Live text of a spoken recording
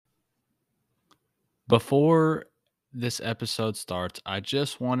Before this episode starts, I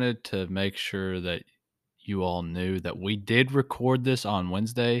just wanted to make sure that you all knew that we did record this on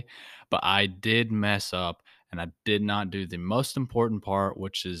Wednesday, but I did mess up and I did not do the most important part,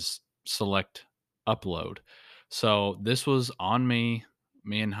 which is select upload. So this was on me.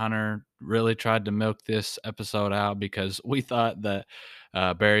 Me and Hunter really tried to milk this episode out because we thought that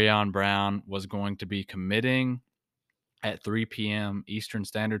Barryon Brown was going to be committing at 3 p.m. Eastern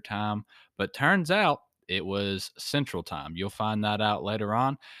Standard Time, but turns out it was Central Time. You'll find that out later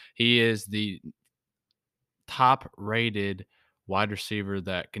on. He is the top rated wide receiver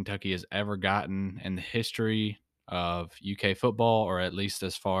that Kentucky has ever gotten in the history of UK football, or at least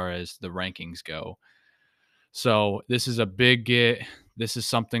as far as the rankings go. So this is a big get. This is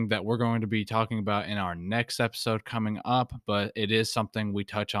something that we're going to be talking about in our next episode coming up, but it is something we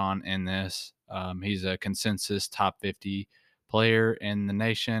touch on in this. He's a consensus top 50 player in the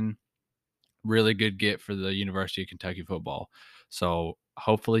nation. Really good get for the University of Kentucky football. So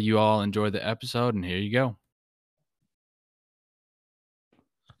hopefully you all enjoy the episode, and here you go.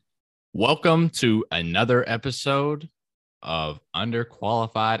 Welcome to another episode of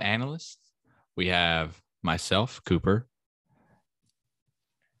Underqualified Analysts. We have myself, Cooper,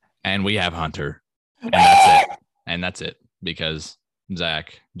 and we have Hunter. And that's it. And that's it, because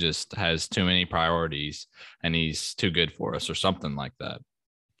Zach just has too many priorities and he's too good for us or something like that.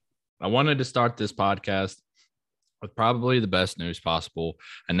 I wanted to start this podcast with probably the best news possible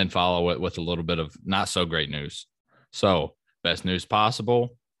and then follow it with a little bit of not so great news. So, best news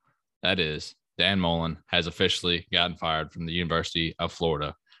possible, that is Dan Mullen has officially gotten fired from the University of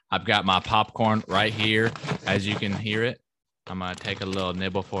Florida. I've got my popcorn right here, as you can hear it. I'm going to take a little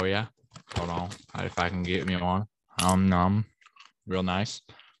nibble for you. Hold on, if I can get me on. Real nice.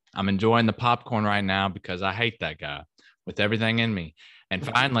 I'm enjoying the popcorn right now because I hate that guy with everything in me. And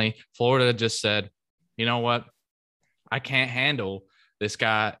finally, Florida just said, you know what? I can't handle this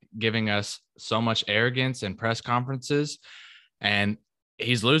guy giving us so much arrogance in press conferences, and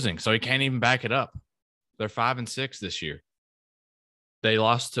he's losing, so he can't even back it up. They're 5-6 this year. They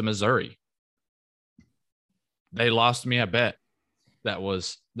lost to Missouri. They lost me a bet that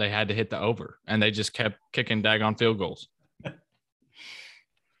was they had to hit the over, and they just kept kicking daggone field goals.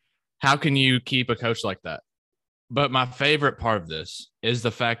 How can you keep a coach like that? But my favorite part of this is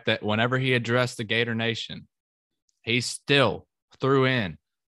the fact that whenever he addressed the Gator Nation, he still threw in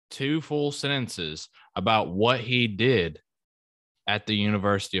 2 full sentences about what he did at the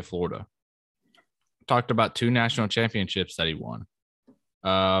University of Florida. Talked about 2 national championships that he won.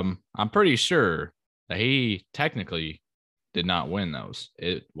 I'm pretty sure that he technically did not win those.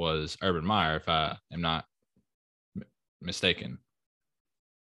 It was Urban Meyer, if I am not mistaken.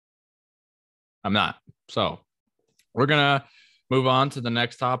 I'm not. So we're going to move on to the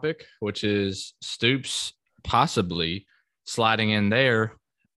next topic, which is Stoops possibly sliding in there,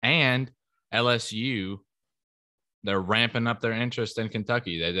 and LSU. They're ramping up their interest in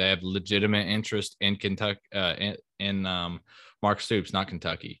Kentucky. They have legitimate interest in Kentucky, in Mark Stoops, not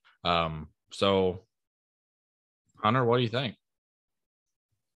Kentucky. So, Hunter, what do you think?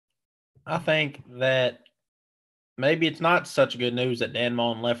 I think that maybe it's not such good news that Dan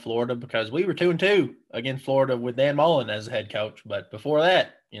Mullen left Florida, because we were 2-2 against Florida with Dan Mullen as the head coach. But before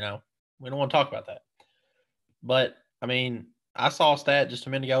that, we don't want to talk about that. But, I mean, I saw a stat just a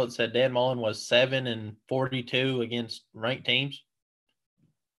minute ago that said Dan Mullen was 7-42 against ranked teams.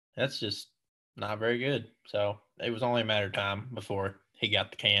 That's just not very good. So it was only a matter of time before he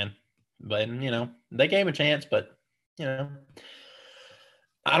got the can. But, they gave him a chance, but, I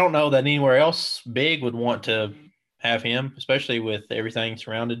don't know that anywhere else big would want to have him, especially with everything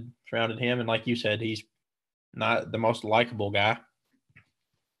surrounded him. And like you said, he's not the most likable guy.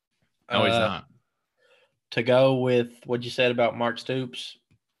 No, he's not. To go with what you said about Mark Stoops,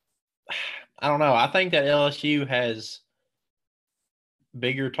 I don't know. I think that LSU has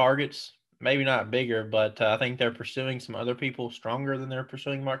bigger targets. Maybe not bigger, but I think they're pursuing some other people stronger than they're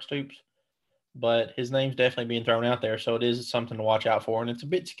pursuing Mark Stoops. But his name's definitely being thrown out there, so it is something to watch out for. And it's a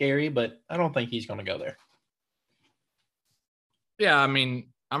bit scary, but I don't think he's going to go there. Yeah, I mean,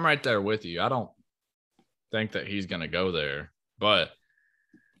 I'm right there with you. I don't think that he's going to go there. But,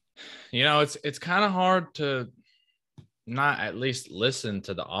 it's kind of hard to not at least listen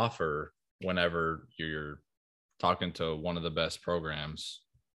to the offer whenever you're talking to one of the best programs,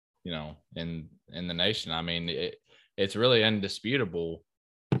 in the nation. I mean, it's really indisputable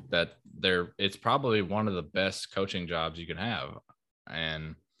that it's probably one of the best coaching jobs you can have.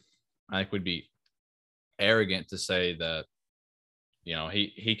 And I think we'd be arrogant to say that,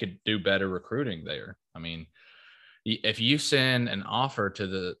 he could do better recruiting there. I mean, if you send an offer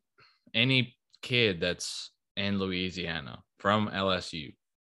to any kid that's in Louisiana from LSU.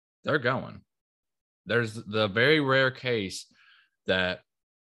 They're going. There's the very rare case that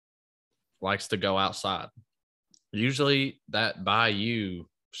likes to go outside. Usually that Bayou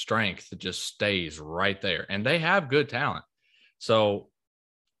strength just stays right there, and they have good talent. So,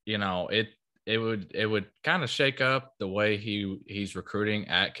 it would kind of shake up the way he's recruiting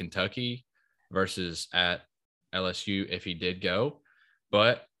at Kentucky versus at LSU if he did go.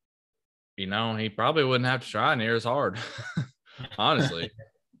 But he probably wouldn't have to try near as hard, honestly.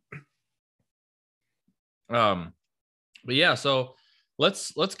 But yeah, so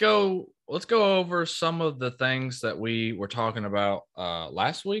let's go over some of the things that we were talking about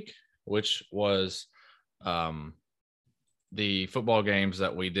last week, which was um the football games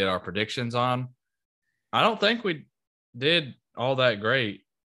that we did our predictions on. I don't think we did all that great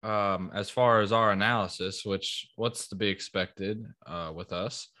as far as our analysis, which what's to be expected with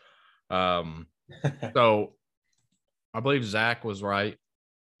us. So I believe Zach was right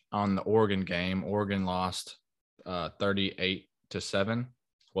on the Oregon game. Oregon lost 38-7.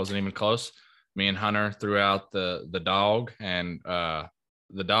 Wasn't even close. Me and Hunter threw out the dog, and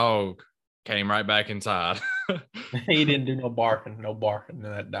the dog came right back inside. He didn't do no barking to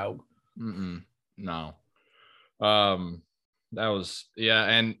that dog. No. That was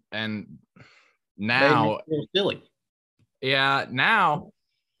and Made me now feel silly. now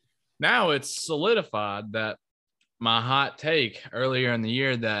it's solidified that my hot take earlier in the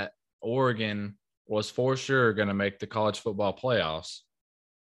year that Oregon was for sure going to make the college football playoffs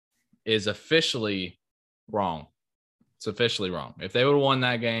is officially wrong. It's officially wrong. If they would have won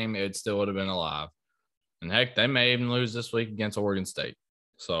that game, it still would have been alive. And heck, they may even lose this week against Oregon State.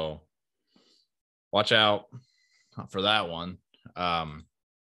 So watch out for that one.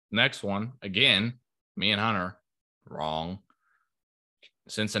 Next one, again, me and Hunter, wrong.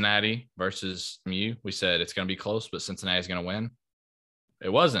 Cincinnati versus MU. We said it's going to be close, but Cincinnati's going to win. It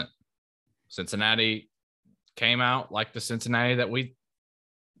wasn't. Cincinnati came out like the Cincinnati that we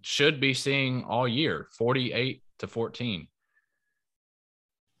should be seeing all year, 48-14.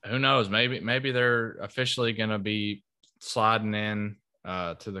 Who knows? Maybe they're officially going to be sliding in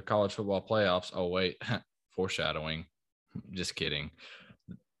to the college football playoffs. Oh, wait, foreshadowing. Just kidding.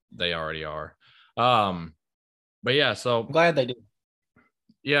 They already are. But yeah, so I'm glad they did.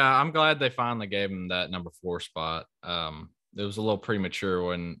 Yeah, I'm glad they finally gave him that number 4 spot. It was a little premature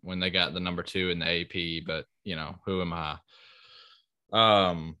when they got the number 2 in the AP, but who am I?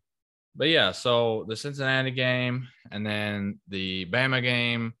 But yeah, so the Cincinnati game and then the Bama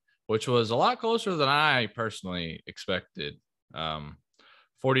game, which was a lot closer than I personally expected.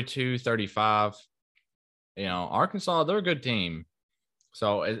 42-35. Arkansas, they're a good team.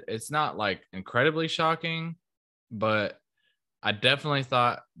 So it's not like incredibly shocking, but I definitely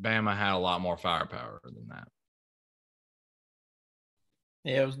thought Bama had a lot more firepower than that.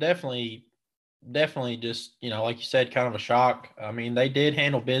 Yeah, it was definitely just, like you said, kind of a shock. I mean, they did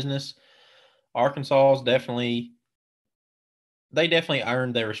handle business. Arkansas's definitely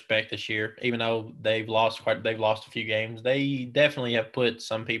earned their respect this year, even though they've lost a few games. They definitely have put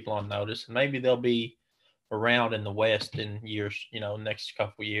some people on notice, and maybe they'll be around in the West in years, next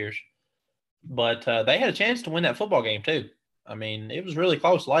couple of years. But they had a chance to win that football game too. I mean, it was really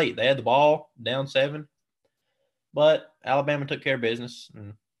close late. They had the ball down 7, but Alabama took care of business,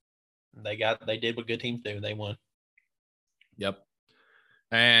 and they did what good teams do. They won. Yep.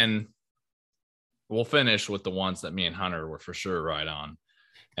 And we'll finish with the ones that me and Hunter were for sure right on,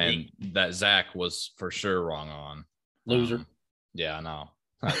 and that Zach was for sure wrong on. Loser. Yeah, I know.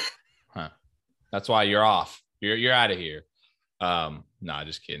 That's why you're off. You're out of here. No,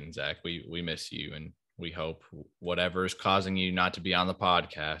 just kidding, Zach. We miss you, and we hope whatever is causing you not to be on the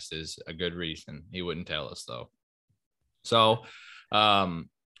podcast is a good reason. He wouldn't tell us though. So,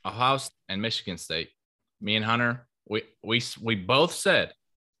 Ohio State and Michigan State. Me and Hunter, we both said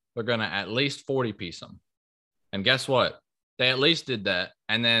they're going to at least 40-piece them. And guess what? They at least did that.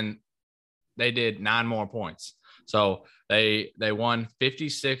 And then they did 9 more points. So they won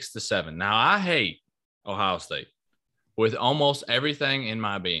 56-7. Now, I hate Ohio State with almost everything in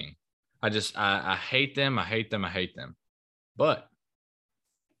my being. I hate them. I hate them. I hate them. But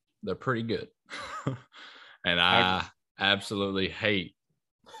they're pretty good. And I absolutely hate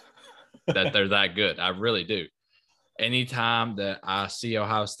that they're that good. I really do. Anytime that I see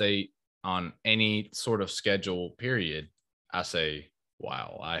Ohio State on any sort of schedule period, I say,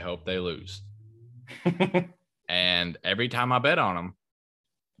 wow, I hope they lose. And every time I bet on them,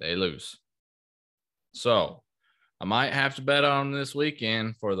 they lose. So I might have to bet on them this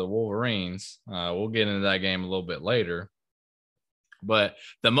weekend for the Wolverines. We'll get into that game a little bit later. But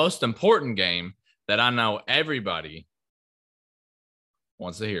the most important game that I know everybody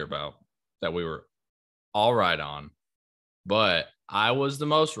wants to hear about that we were all right on, but I was the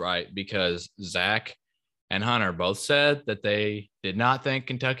most right because Zach and Hunter both said that they did not think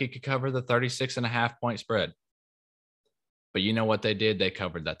Kentucky could cover the 36.5 point spread. But you know what they did? They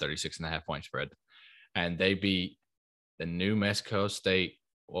covered that 36.5 point spread, and they beat the New Mexico State.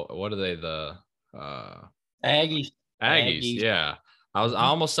 What are they? The Aggies. Aggies. Aggies. Yeah, I Mhm.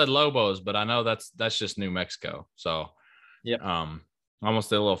 almost said Lobos, but I know that's just New Mexico. So Yep. I almost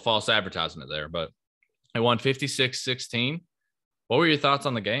did a little false advertisement there, but they won 56-16. What were your thoughts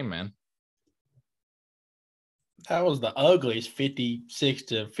on the game, man? That was the ugliest 56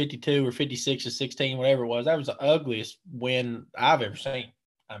 to 52 or 56 to 16, whatever it was. That was the ugliest win I've ever seen.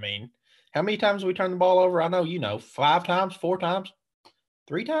 I mean, how many times we turned the ball over? I know you know, 5 times, 4 times,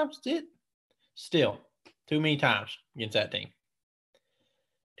 3 times. That's it. Still, too many times against that team.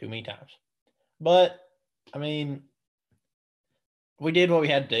 Too many times. But I mean, we did what we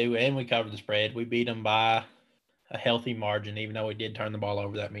had to do, and we covered the spread. We beat them by a healthy margin, even though we did turn the ball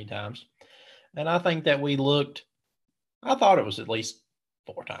over that many times. And I think that we looked. I thought it was at least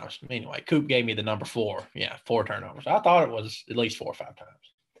 4 times. Anyway, Coop gave me the number 4. Yeah, 4 turnovers. I thought it was at least 4 or 5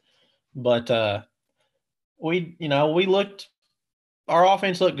 times. But we looked. Our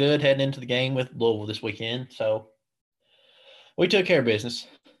offense looked good heading into the game with Louisville this weekend. So we took care of business.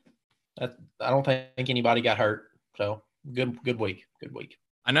 I don't think anybody got hurt. So good week. Good week.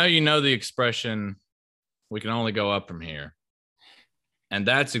 I know you know the expression, we can only go up from here. And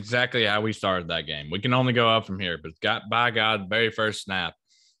that's exactly how we started that game. We can only go up from here, but got by God, very first snap,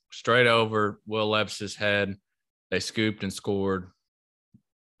 straight over Will Levis's head. They scooped and scored.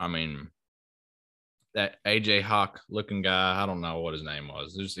 I mean, that AJ Hawk looking guy, I don't know what his name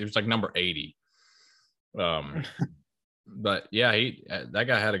was. He was like number 80. But yeah, that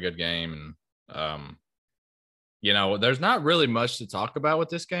guy had a good game. And there's not really much to talk about with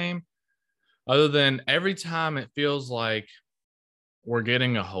this game other than every time it feels like we're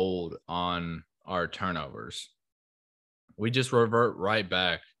getting a hold on our turnovers. We just revert right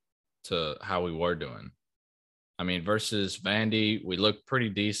back to how we were doing. I mean, versus Vandy, we looked pretty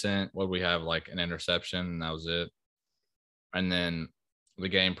decent. What we have, like an interception, and that was it. And then the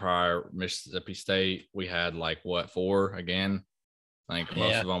game prior, Mississippi State, we had like what, 4 again? I think most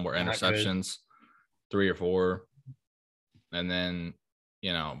Yeah, of them were not good. interceptions, 3 or 4. And then,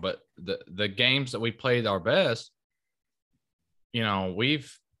 but the games that we played our best, we've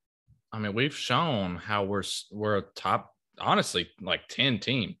shown how we're a top, honestly, like 10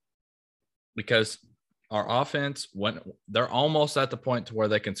 team, because our offense, when they're almost at the point to where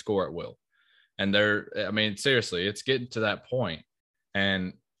they can score at will. And seriously, it's getting to that point.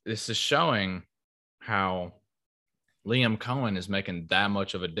 And this is showing how Liam Cohen is making that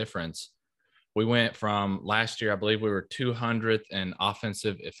much of a difference. We went from last year, I believe we were 200th in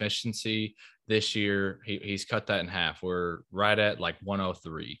offensive efficiency. This year, he's cut that in half. We're right at like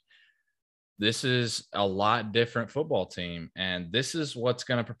 103. This is a lot different football team, and this is what's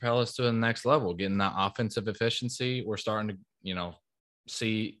going to propel us to the next level, getting that offensive efficiency. We're starting to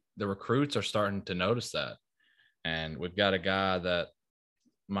see the recruits are starting to notice that. And we've got a guy that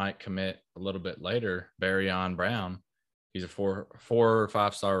might commit a little bit later, Barryon Brown. He's a 4 or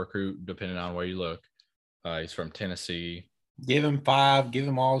 5-star recruit depending on where you look. He's from Tennessee. Give him 5. Give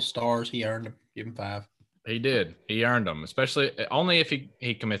him all the stars. He earned them. Give him 5. He did. He earned them, especially only if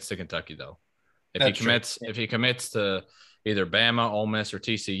he commits to Kentucky though. That's true. If he commits to either Bama, Ole Miss, or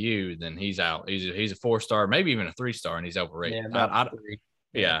TCU, then he's out. He's a 4-star, maybe even a 3-star, and he's overrated. Yeah, about 3.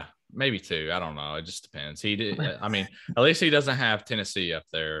 Yeah, maybe 2. I don't know. It just depends. He did. I mean, at least he doesn't have Tennessee up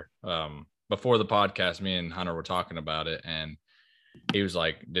there. Before the podcast, me and Hunter were talking about it, and he was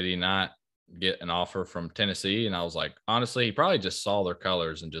like, "Did he not get an offer from Tennessee?" And I was like, honestly, he probably just saw their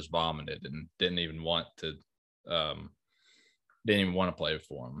colors and just vomited and didn't even want to play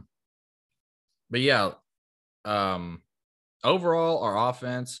for him. But yeah, overall, our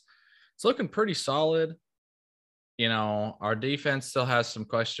offense, it's looking pretty solid. Our defense still has some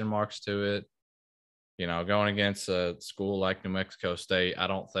question marks to it. Going against a school like New Mexico State, I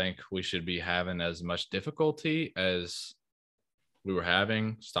don't think we should be having as much difficulty as we were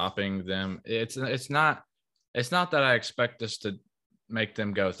having stopping them. It's not that I expect us to make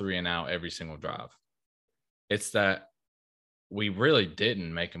them go 3 and out every single drive. It's that we really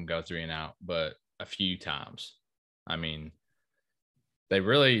didn't make them go 3 and out, but a few times. I mean, they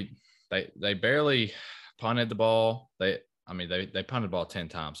barely punted the ball. They punted the ball 10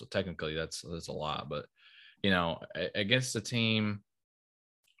 times. So technically that's a lot, but against a team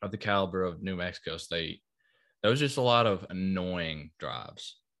of the caliber of New Mexico State, There was just a lot of annoying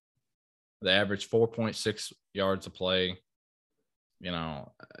drives. They averaged 4.6 yards a play,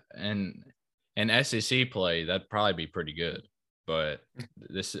 and SEC play, that'd probably be pretty good. But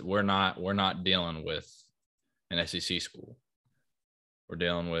we're not dealing with an SEC school. We're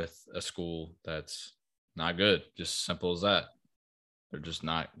dealing with a school that's not good. Just simple as that. They're just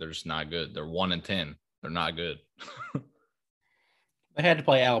not good. They're 1-10. They're not good. They had to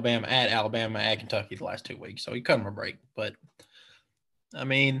play Alabama at Kentucky the last 2 weeks, so he cut them a break. But I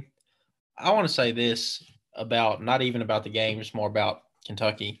mean, I want to say this about not even about the game, just more about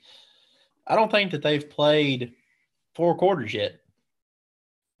Kentucky. I don't think that they've played 4 quarters yet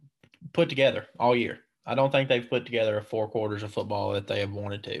put together all year. I don't think they've put together 4 quarters of football that they have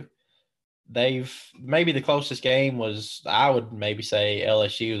wanted to. They've maybe the closest game was, I would maybe say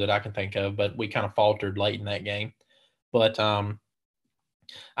LSU that I can think of, but we kind of faltered late in that game. But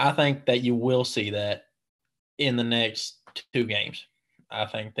I think that you will see that in the next 2 games. I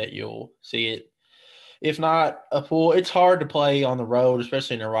think that you'll see it. If not a pool, it's hard to play on the road,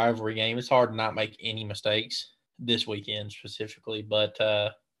 especially in a rivalry game. It's hard to not make any mistakes this weekend specifically. But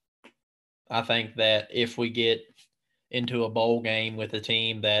I think that if we get into a bowl game with a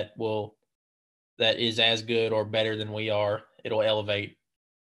team that is as good or better than we are, it'll elevate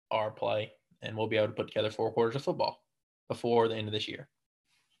our play, and we'll be able to put together 4 quarters of football before the end of this year.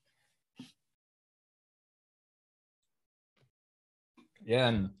 Yeah,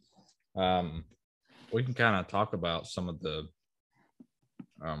 and we can kind of talk about some of the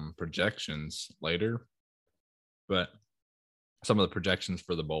projections later, but some of the projections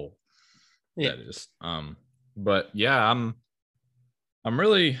for the bowl. Yeah. That is. But yeah, I'm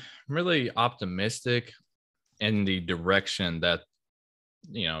really optimistic in the direction that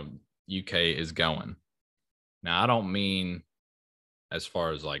UK is going. Now, I don't mean as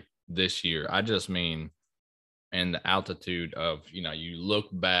far as like this year. I just mean in the altitude of, you look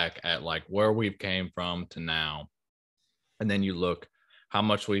back at like where we've came from to now, and then you look how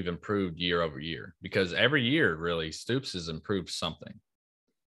much we've improved year over year, because every year really Stoops has improved something.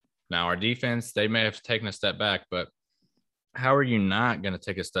 Now, our defense, they may have taken a step back, but how are you not going to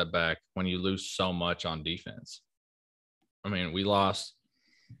take a step back when you lose so much on defense? I mean, we lost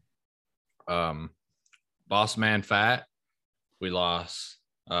Boss Man Fat. We lost,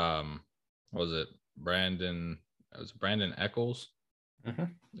 what was it? Brandon Eccles. Mm-hmm.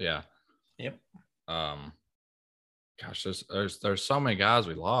 Yeah. Yep. Gosh, there's so many guys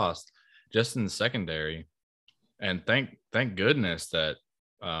we lost just in the secondary, and thank goodness that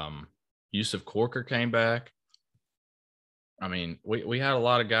Yusuf Corker came back. I mean, we had a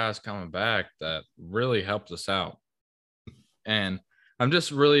lot of guys coming back that really helped us out, and I'm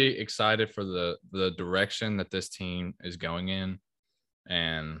just really excited for the direction that this team is going in,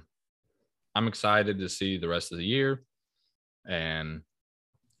 and I'm excited to see the rest of the year, and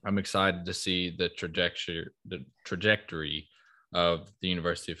I'm excited to see the trajectory of the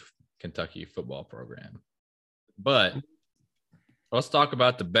University of Kentucky football program. But let's talk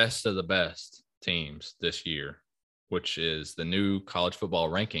about the best of the best teams this year, which is the new college football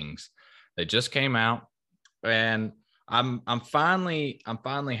rankings. They just came out, and I'm finally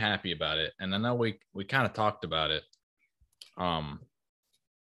happy about it. And I know we kind of talked about it.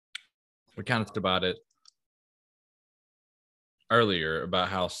 We kind of talked about it earlier about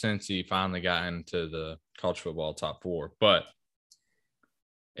how Cincy finally got into the college football top 4. But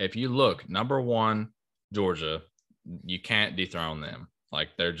if you look, number 1, Georgia, you can't dethrone them. Like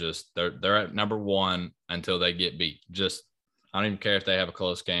they're at number 1 until they get beat. Just, I don't even care if they have a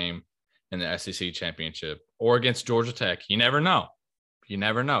close game in the SEC championship or against Georgia Tech. You never know.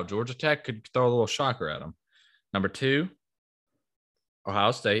 Georgia Tech could throw a little shocker at them. Number 2,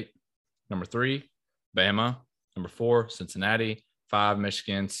 Ohio State. Number 3, Bama. Number 4, Cincinnati. 5,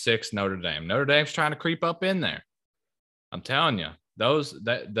 Michigan. 6, Notre Dame. Notre Dame's trying to creep up in there. I'm telling you,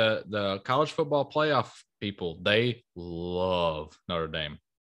 the college football playoff people, they love Notre Dame.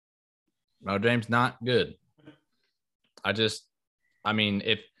 Notre Dame's not good. I mean,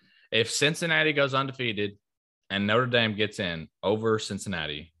 if Cincinnati goes undefeated and Notre Dame gets in over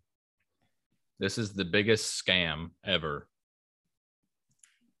Cincinnati, this is the biggest scam ever.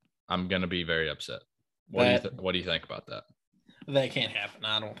 I'm going to be very upset. What do you think about that? That can't happen,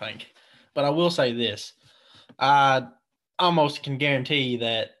 I don't think. But I will say this. I almost can guarantee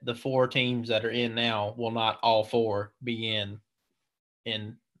that the 4 teams that are in now will not all 4 be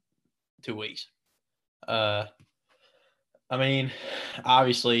in 2 weeks. I mean,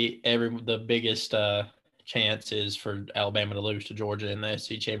 obviously, the biggest chance is for Alabama to lose to Georgia in the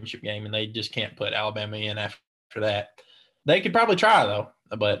SEC championship game, and they just can't put Alabama in after that. They could probably try, though.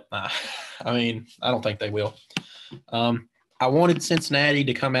 but I mean, I don't think they will. I wanted Cincinnati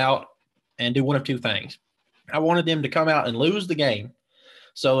to come out and do one of two things. I wanted them to come out and lose the game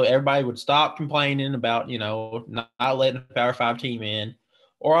so everybody would stop complaining about, not letting a Power 5 team in,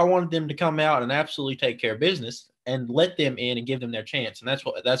 or I wanted them to come out and absolutely take care of business and let them in and give them their chance. And that's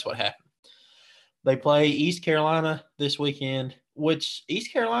what happened. They play East Carolina this weekend, which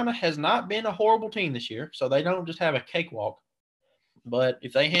East Carolina has not been a horrible team this year, so they don't just have a cakewalk. But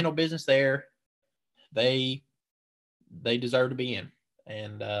if they handle business there, they deserve to be in.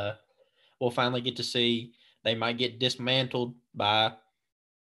 And we'll finally get to see. They might get dismantled by,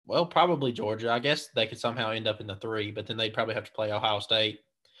 well, probably Georgia. I guess they could somehow end up in the 3, but then they'd probably have to play Ohio State.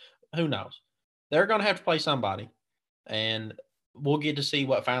 Who knows? They're going to have to play somebody. And we'll get to see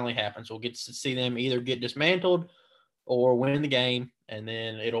what finally happens. We'll get to see them either get dismantled or win the game, and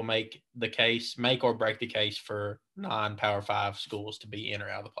then it'll make or break the case for non-Power 5 schools to be in or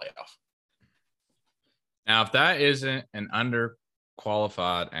out of the playoff. Now, if that isn't an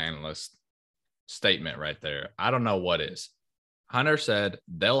underqualified analyst statement right there, I don't know what is. Hunter said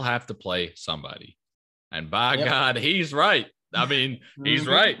they'll have to play somebody. And by God, he's right. I mean, he's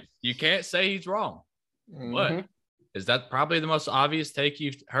right. You can't say he's wrong. But is that probably the most obvious take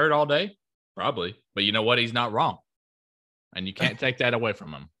you've heard all day? Probably. But you know what? He's not wrong. And you can't take that away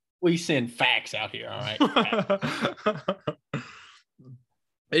from him. We send facts out here, all right?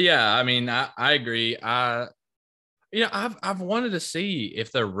 Yeah, I mean, I agree. I've wanted to see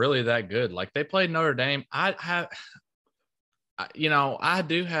if they're really that good. Like, they played Notre Dame. I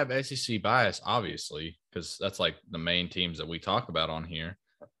do have SEC bias, obviously, because that's like the main teams that we talk about on here.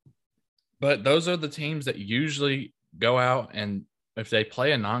 But those are the teams that usually go out, and if they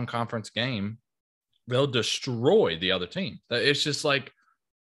play a non-conference game, they'll destroy the other team. It's just like,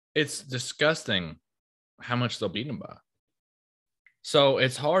 it's disgusting how much they'll beat them by. So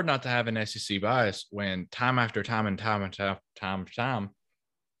it's hard not to have an SEC bias when time after time and time after time,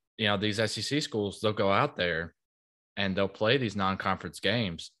 these SEC schools, they'll go out there and they'll play these non-conference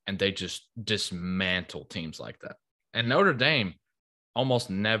games and they just dismantle teams like that. And Notre Dame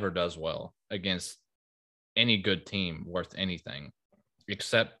almost never does well against any good team worth anything,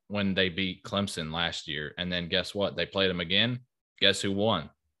 except when they beat Clemson last year. And then guess what? They played them again. Guess who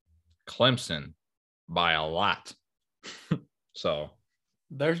won? Clemson by a lot. So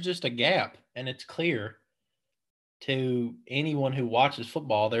there's just a gap, and it's clear to anyone who watches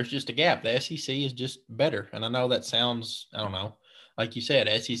football. There's just a gap. The SEC is just better. And I know that sounds, I don't know, like you said,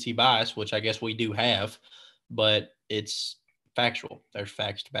 SEC bias, which I guess we do have, but it's factual. There's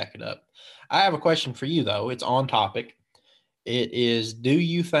facts to back it up. I have a question for you, though. It's on topic. It is, do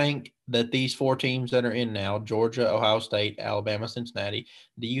you think that these 4 teams that are in now, Georgia, Ohio State, Alabama, Cincinnati,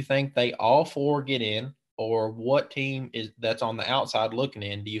 do you think they all 4 get in, or what team is that's on the outside looking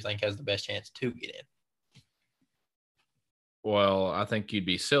in do you think has the best chance to get in? Well, I think you'd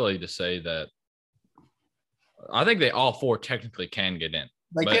be silly to say that. I think they all 4 technically can get in.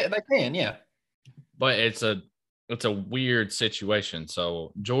 They can, yeah. But it's a weird situation.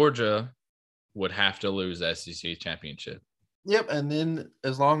 So Georgia would have to lose the SEC championship. Yep, and then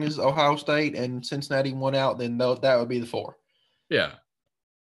as long as Ohio State and Cincinnati won out, then that would be the 4. Yeah.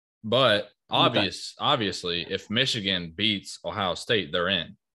 But obviously, if Michigan beats Ohio State, they're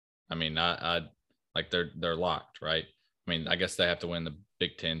in. I mean, I like they're locked, right? I mean, I guess they have to win the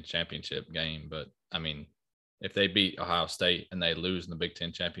Big Ten championship game, but I mean, if they beat Ohio State and they lose in the Big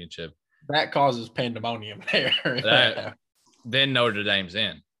Ten championship, that causes pandemonium there. Then Notre Dame's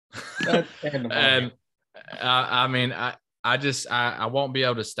in. That's pandemonium. And I mean, I won't be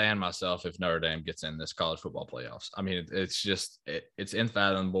able to stand myself if Notre Dame gets in this college football playoffs. I mean, it's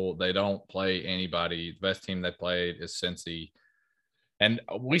unfathomable. They don't play anybody. The best team they played is Cincy. And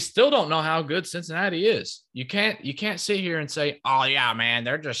we still don't know how good Cincinnati is. You can't sit here and say, "Oh yeah, man,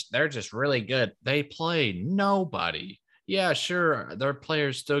 they're just really good." They play nobody. Yeah, sure, their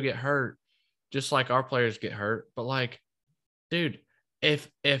players still get hurt, just like our players get hurt. But like, dude, if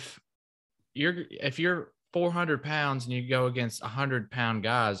you're 400 pounds and you go against 100-pound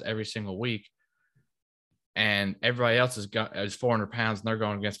guys every single week, and everybody else is 400 pounds and they're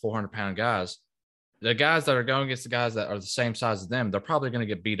going against 400-pound guys, the guys that are going against the guys that are the same size as them, they're probably going to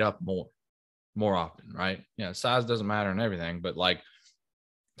get beat up more often, right? Size doesn't matter and everything, but like,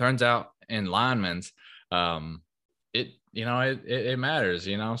 turns out in linemen's, it matters,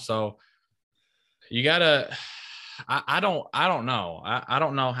 So you gotta. I don't know. I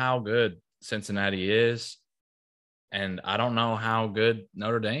don't know how good Cincinnati is, and I don't know how good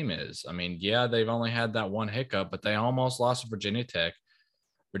Notre Dame is. I mean, yeah, they've only had that one hiccup, but they almost lost to Virginia Tech.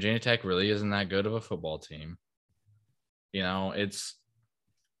 Virginia Tech really isn't that good of a football team.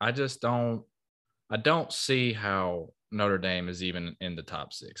 I don't see how Notre Dame is even in the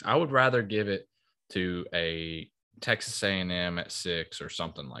top 6. I would rather give it to a Texas A&M at 6 or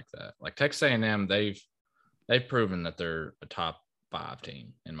something like that. Like Texas A&M, they've proven that they're a top 5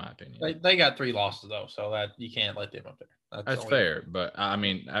 team, in my opinion. They got 3 losses though, so that you can't let them up there. That's fair, but I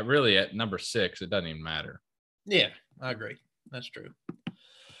mean, I really at number 6, it doesn't even matter. Yeah, I agree. That's true.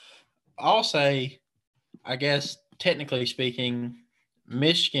 I'll say, I guess technically speaking,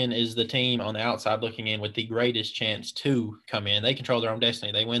 Michigan is the team on the outside looking in with the greatest chance to come in. They control their own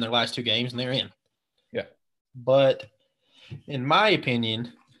destiny. They win their last 2 games and they're in. Yeah. But in my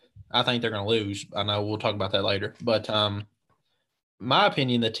opinion, I think they're going to lose. I know we'll talk about that later. But my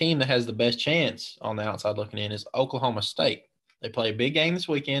opinion, the team that has the best chance on the outside looking in is Oklahoma State. They play a big game this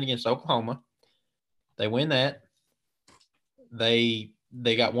weekend against Oklahoma. They win that. They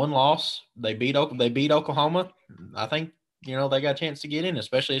got 1 loss. They beat Oklahoma. I think, they got a chance to get in,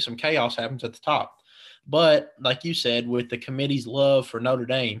 especially if some chaos happens at the top. But like you said, with the committee's love for Notre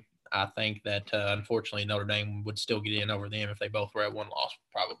Dame, I think that unfortunately Notre Dame would still get in over them if they both were at 1 loss,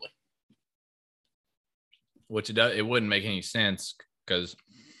 probably. Which it wouldn't make any sense because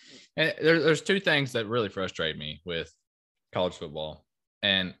there's 2 things that really frustrate me with college football.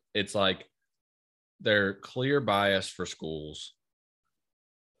 And it's like their clear bias for schools,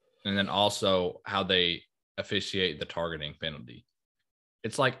 and then also how they officiate the targeting penalty.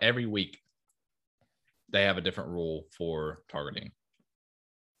 It's like every week they have a different rule for targeting.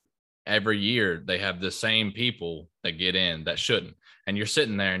 Every year they have the same people that get in that shouldn't. And you're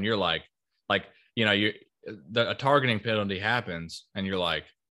sitting there and you're like, a targeting penalty happens and you're like,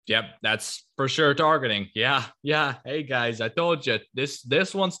 yep, that's for sure targeting. Yeah. Hey guys, I told you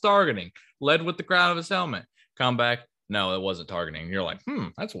this one's targeting. Led with the crown of his helmet. Come back. No, it wasn't targeting. You're like,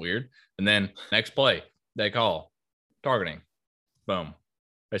 that's weird. And then next play, they call targeting. Boom.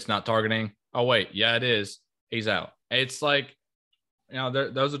 It's not targeting. Oh, wait. Yeah, it is. He's out. It's like,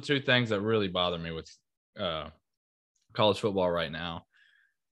 those are 2 things that really bother me with college football right now.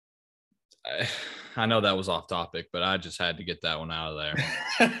 I know that was off topic, but I just had to get that one out of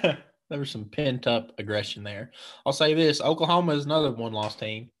there. There was some pent up aggression there. I'll say this: Oklahoma is another 1-loss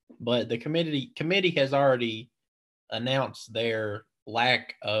team, but the committee has already announced their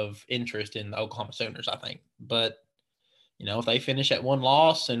lack of interest in the Oklahoma Sooners, I think. But if they finish at 1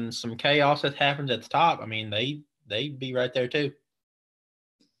 loss and some chaos that happens at the top, I mean, they'd be right there too.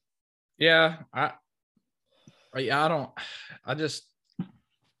 Yeah,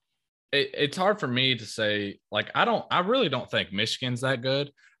 it's hard for me to say, like, I really don't think Michigan's that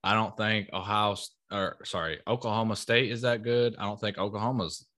good. I don't think Oklahoma State is that good. I don't think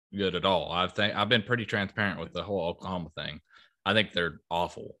Oklahoma's good at all. I've been pretty transparent with the whole Oklahoma thing. I think they're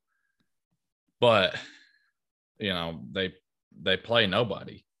awful. But, they play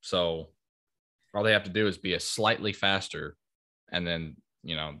nobody. So all they have to do is be a slightly faster, and then,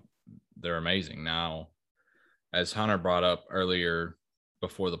 they're amazing. Now, as Hunter brought up earlier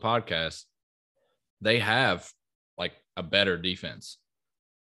before the podcast, they have like a better defense.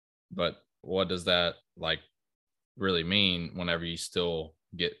 But what does that really mean whenever you still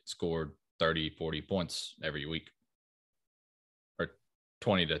get scored 30, 40 points every week, or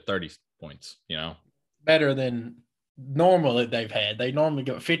 20 to 30 points, Better than normal that they've had. They normally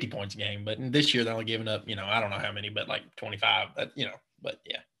get 50 points a game, but this year they're only giving up, I don't know how many, but like 25, but yeah.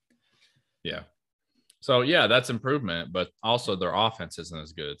 Yeah. So yeah, that's improvement, but also their offense isn't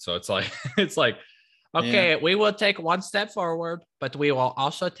as good. So it's like, okay, yeah, we will take 1 step forward, but we will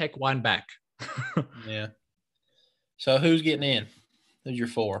also take 1 back. Yeah. So who's getting in? Who's your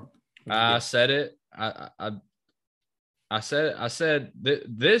 4? I said it. I said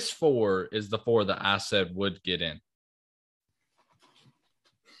this 4 is the 4 that I said would get in.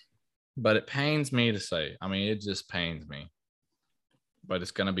 But it pains me to say. I mean, it just pains me. But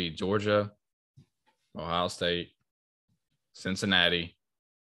it's going to be Georgia, Ohio State, Cincinnati,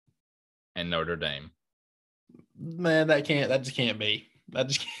 and Notre Dame. Man, that just can't be. That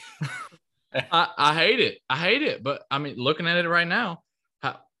just can't. I hate it. I hate it. But I mean, looking at it right now,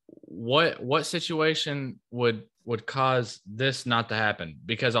 what situation would cause this not to happen?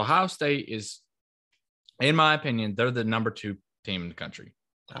 Because Ohio State is, in my opinion, they're the number 2 team in the country.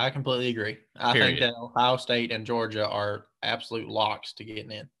 I completely agree. I think that Ohio State and Georgia are absolute locks to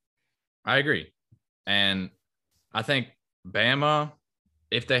getting in. I agree. And I think Bama,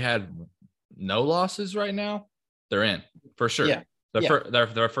 if they had no losses right now, they're in for sure. Yeah.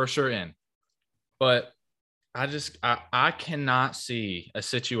 They're for sure in. But I cannot see a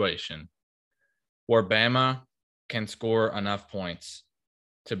situation where Bama can score enough points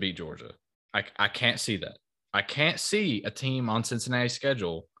to beat Georgia. I can't see that. I can't see a team on Cincinnati's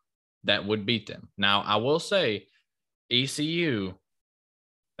schedule that would beat them. Now, I will say ECU,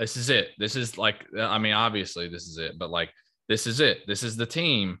 this is it. This is like, I mean, obviously this is it, but like, this is it. This is the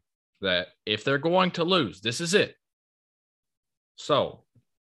team that if they're going to lose, this is it. So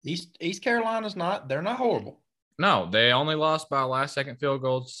East Carolina's they're not horrible. no, they only lost by a last-second field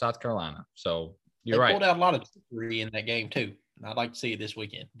goal to South Carolina. So you're right. They pulled out a lot of trickery in that game too. I'd like to see it this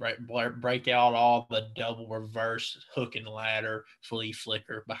weekend. Break out all the double reverse, hook and ladder, flea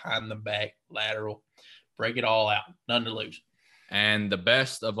flicker, behind the back, lateral. Break it all out. None to lose. And the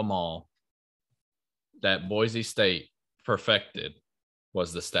best of them all that Boise State perfected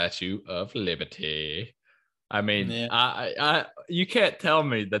was the Statue of Liberty. I mean, yeah. I you can't tell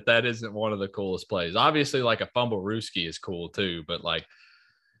me that isn't one of the coolest plays. Obviously, like a fumble Rooski is cool too, but like,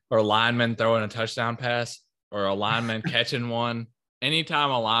 or a lineman throwing a touchdown pass or a lineman catching one.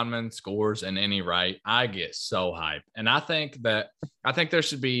 Anytime a lineman scores in any right, I get so hyped. And I think there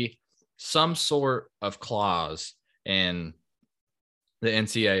should be some sort of clause in the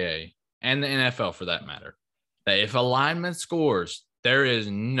NCAA and the NFL for that matter, that if a lineman scores, there is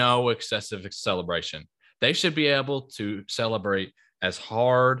no excessive celebration. They should be able to celebrate as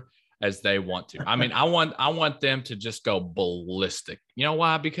hard as they want to. I mean, I want them to just go ballistic. You know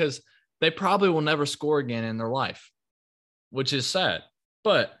why? Because they probably will never score again in their life, which is sad.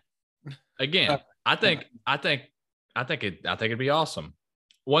 But again, I think it'd be awesome.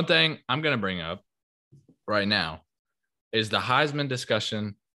 One thing I'm going to bring up right now is the Heisman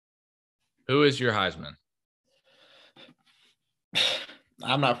discussion. Who is your Heisman?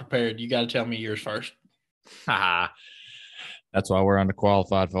 I'm not prepared. You got to tell me yours first. That's why we're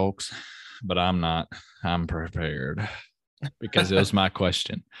underqualified, folks. But I'm not. I'm prepared because it was my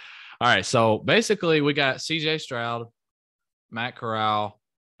question. All right. So basically, we got CJ Stroud, Matt Corral,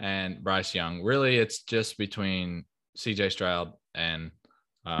 and Bryce Young. Really, it's just between CJ Stroud and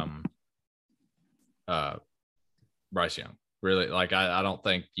Bryce Young. Really, like I don't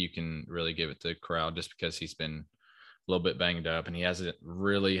think you can really give it to Corral just because he's been a little bit banged up and he hasn't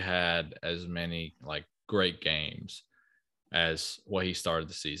really had as many like great games as what he started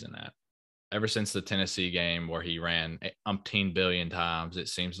the season at. Ever since the Tennessee game where he ran umpteen billion times, it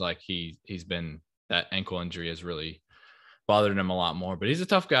seems like he's been, that ankle injury has really bothered him a lot more. But he's a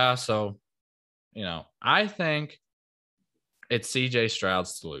tough guy, so you know, I think it's CJ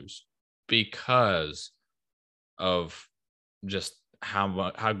Stroud's to lose because of just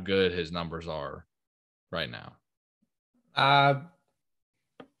how good his numbers are right now. I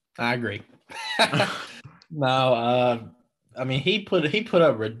agree. No, I mean he put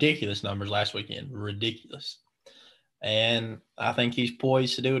up ridiculous numbers last weekend, ridiculous, and I think he's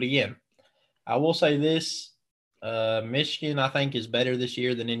poised to do it again. I will say this: Michigan, I think, is better this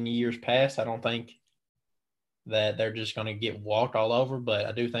year than in years past. I don't think that they're just going to get walked all over, but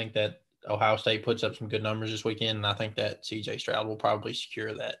I do think that Ohio State puts up some good numbers this weekend, and I think that CJ Stroud will probably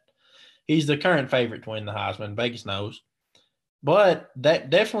secure that. He's the current favorite to win the Heisman. Vegas knows. But that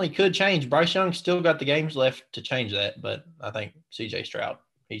definitely could change. Bryce Young still got the games left to change that, but I think CJ Stroud,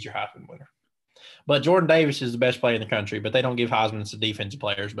 he's your Heisman winner. But Jordan Davis is the best player in the country, but they don't give Heismans to defensive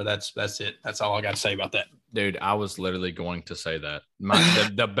players, but that's it. That's all I got to say about that. Dude, I was literally going to say that.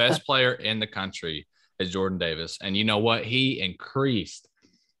 The best player in the country is Jordan Davis. And you know what? He increased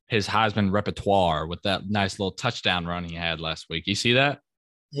his Heisman repertoire with that nice little touchdown run he had last week. You see that?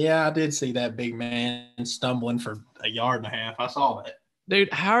 Yeah, I did see that big man stumbling for a yard and a half. I saw that.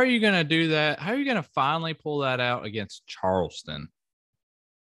 Dude, how are you going to do that? How are you going to finally pull that out against Charleston?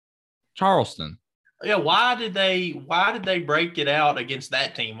 Yeah, why did they break it out against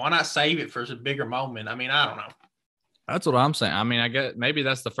that team? Why not save it for a bigger moment? I mean, I don't know. That's what I'm saying. I mean, I guess maybe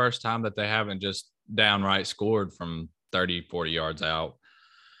that's the first time that they haven't just downright scored from 30, 40 yards out.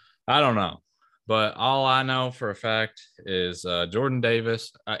 I don't know. But all I know for a fact is Jordan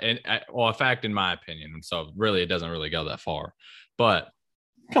Davis, a fact in my opinion. So really, it doesn't really go that far. But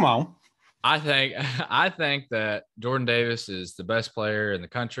come on, I think that Jordan Davis is the best player in the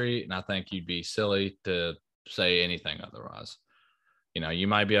country, and I think you'd be silly to say anything otherwise. You know, you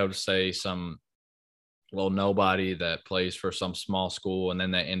might be able to say some little nobody that plays for some small school, and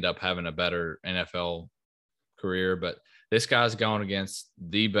then they end up having a better NFL career. But this guy's going against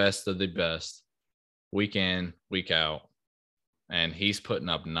the best of the best, week in, week out, and he's putting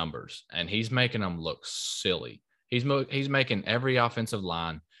up numbers, and he's making them look silly. He's making every offensive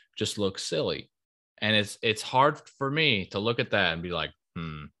line just look silly, and it's hard for me to look at that and be like,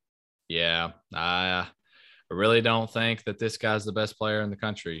 yeah, I really don't think that this guy's the best player in the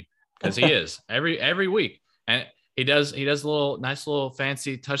country, because he is every week, and he does a nice little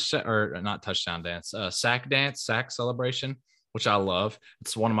fancy touchdown, or not touchdown dance, sack celebration. which I love.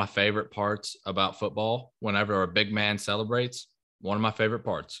 It's one of my favorite parts about football. Whenever a big man celebrates, one of my favorite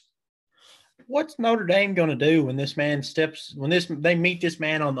parts. What's Notre Dame going to do when this man they meet this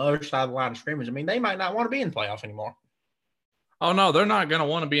man on the other side of the line of scrimmage? I mean, they might not want to be in the playoff anymore. Oh, no, they're not going to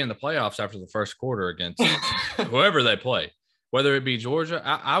want to be in the playoffs after the first quarter against whoever they play, whether it be Georgia.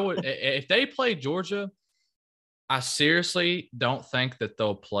 I would, if they play Georgia, I seriously don't think that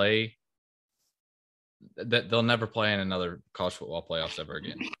they'll never play in another college football playoffs ever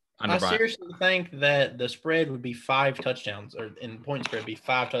again. I seriously think that the spread would be 5 touchdowns, or in point spread would be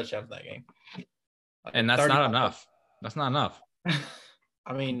 5 touchdowns in that game. And that's not enough. That's not enough.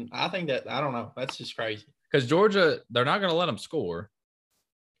 I mean, I think that, I don't know. That's just crazy. Because Georgia, they're not going to let them score.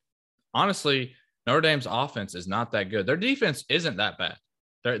 Honestly, Notre Dame's offense is not that good. Their defense isn't that bad.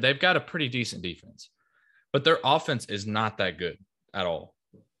 They've got a pretty decent defense. But their offense is not that good at all.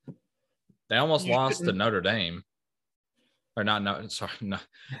 They almost lost to Notre Dame. Or not, no, sorry. No.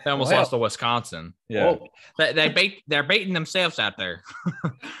 They almost lost to Wisconsin. Yeah. They're beating themselves out there.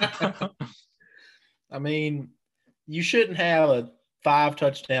 I mean, you shouldn't have a 5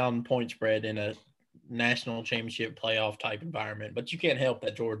 touchdown point spread in a national championship playoff type environment, but you can't help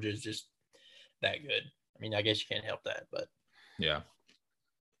that Georgia is just that good. I mean, I guess you can't help that, but yeah.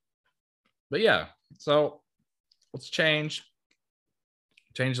 But yeah, so let's change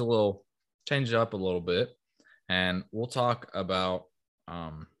it up a little bit, and we'll talk about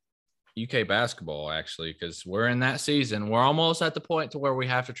UK basketball, actually, because we're in that season. We're almost at the point to where we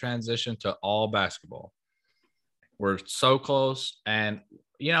have to transition to all basketball. We're so close, and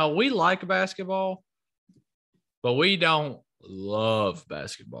we like basketball, but we don't love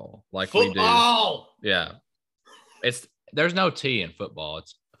basketball like football. We do. Yeah, there's no T in football.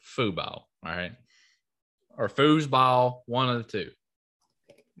 It's football. All right. Or foosball, one of the two.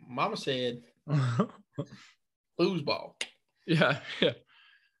 Mama said foosball. Yeah.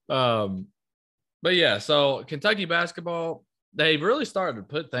 But yeah, so Kentucky basketball, they've really started to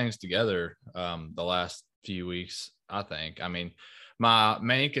put things together the last few weeks, I think. I mean, my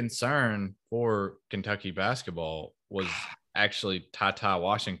main concern for Kentucky basketball was actually Ty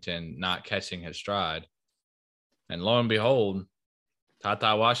Washington not catching his stride. And lo and behold,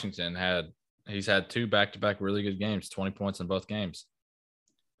 Ty Washington he's had 2 back-to-back really good games, 20 points in both games.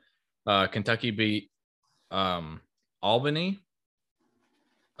 Kentucky beat Albany.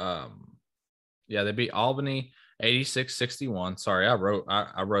 They beat Albany 86-61. Sorry,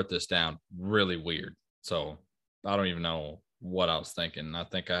 I wrote this down really weird. So I don't even know what I was thinking. I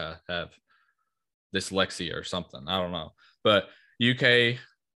think I have dyslexia or something. I don't know. But UK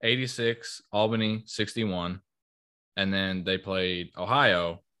 86, Albany 61. And then they played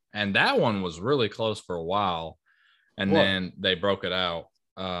Ohio, and that one was really close for a while. And then they broke it out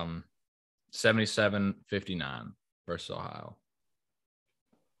 77-59 versus Ohio.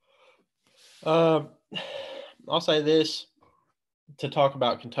 I'll say this to talk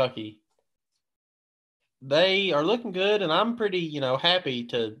about Kentucky. They are looking good, and I'm pretty, happy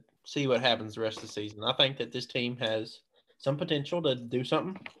to see what happens the rest of the season. I think that this team has some potential to do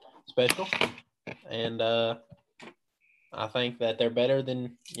something special, and I think that they're better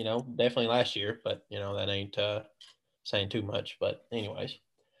than, definitely last year, but, that ain't saying too much. But anyways,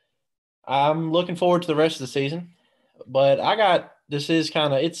 I'm looking forward to the rest of the season. But this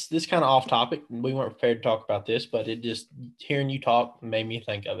kind of off topic. We weren't prepared to talk about this, but hearing you talk made me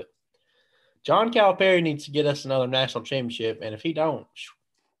think of it. John Calipari needs to get us another national championship, and if he don't,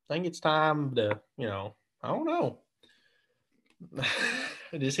 I think it's time to, I don't know.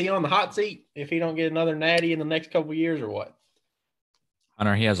 Is he on the hot seat if he don't get another natty in the next couple of years or what?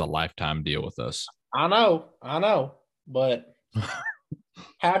 Hunter, he has a lifetime deal with us. I know. But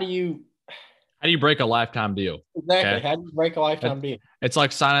how do you break a lifetime deal? Exactly. Okay? How do you break a lifetime deal? It's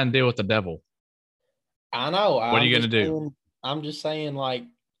like signing a deal with the devil. I know. What are you going to do? I'm just saying, like,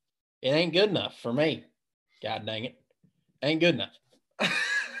 it ain't good enough for me. God dang it. Ain't good enough.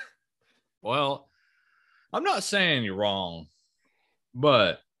 Well, I'm not saying you're wrong.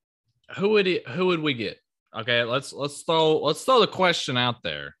 But who would we get? Okay, let's throw the question out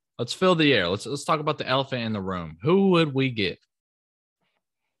there. Let's fill the air. Let's talk about the elephant in the room. Who would we get?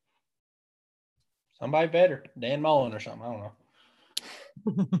 Somebody better, Dan Mullen or something. I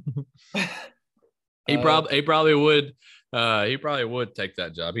don't know. He probably would. He probably would take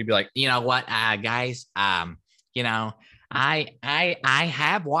that job. He'd be like, you know what, guys. I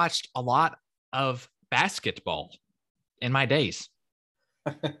have watched a lot of basketball in my days.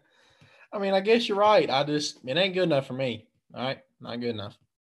 I mean, I guess you're right. It ain't good enough for me. All right, not good enough.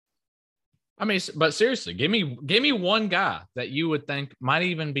 I mean, but seriously, give me one guy that you would think might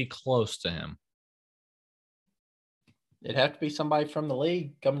even be close to him. It'd have to be somebody from the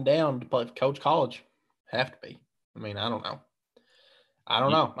league coming down to play coach college. Have to be. I mean, I don't know. I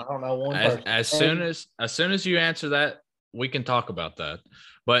don't know one person. As soon as you answer that, we can talk about that.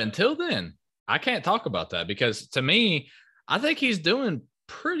 But until then, I can't talk about that because to me, I think he's doing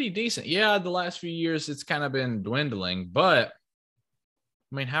pretty decent. Yeah, the last few years it's kind of been dwindling, but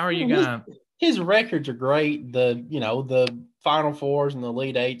I mean, how are you gonna? His records are great. The Final Fours and the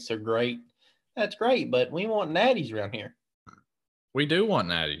Elite Eights are great. That's great, but we want natties around here. We do want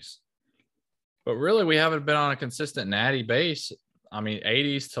natties, but really, we haven't been on a consistent natty base. I mean,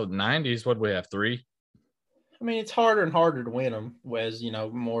 80s to 90s. What do we have? 3. I mean, it's harder and harder to win them as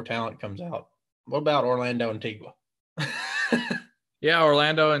more talent comes out. What about Orlando Antigua? Yeah,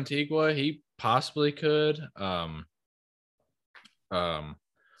 Orlando Antigua. He possibly could.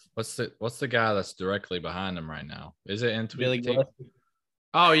 What's the guy that's directly behind him right now? Is it Antigua? Billy Gillespie.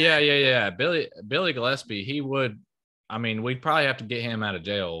 Oh yeah. Billy Gillespie. He would. I mean, we'd probably have to get him out of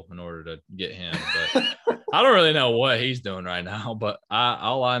jail in order to get him. But I don't really know what he's doing right now. But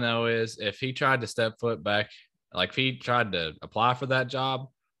all I know is if he tried to step foot back, like if he tried to apply for that job,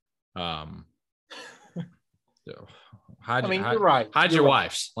 you're right. Hide your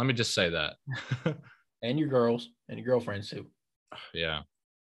wives. Let me just say that. And your girls and your girlfriends too. Yeah.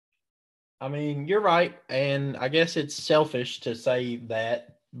 I mean, you're right. And I guess it's selfish to say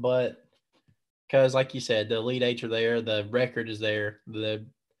that, but because like you said, the Elite Eights are there, the record is there, the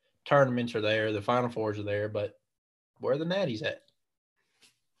tournaments are there, the Final Fours are there, but where are the natties at?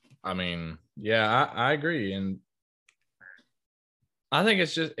 I mean, yeah, I agree. And I think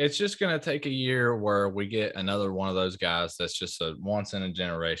it's just going to take a year where we get another one of those guys that's just a once in a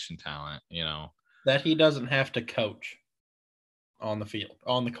generation talent, that he doesn't have to coach on the field,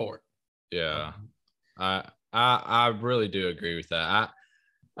 on the court. Yeah. I really do agree with that.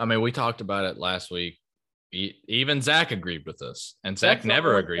 I mean, we talked about it last week. Even Zach agreed with us, and Zach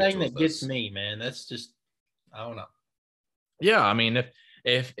never agreed with us. That gets me, man. That's just, I don't know. Yeah, I mean,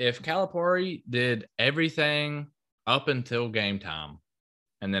 if Calipari did everything up until game time,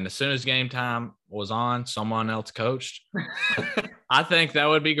 and then as soon as game time was on, someone else coached, I think that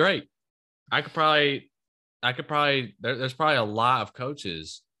would be great. I could probably. There's probably a lot of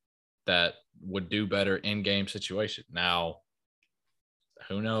coaches that would do better in game situation. Now,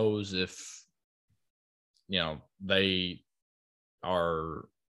 who knows if they are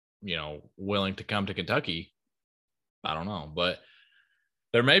willing to come to Kentucky. I don't know, but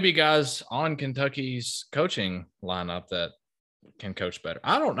there may be guys on Kentucky's coaching lineup that can coach better.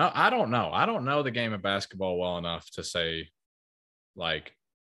 I don't know. I don't know the game of basketball well enough to say like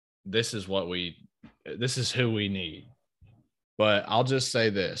this is who we need. But I'll just say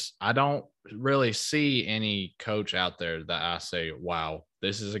this. I don't really see any coach out there that I say, wow,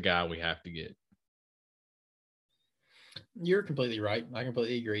 this is a guy we have to get. You're completely right. I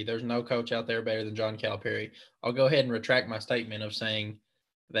completely agree. There's no coach out there better than John Calipari. I'll go ahead and retract my statement of saying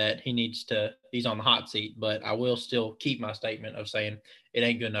that he's on the hot seat, but I will still keep my statement of saying it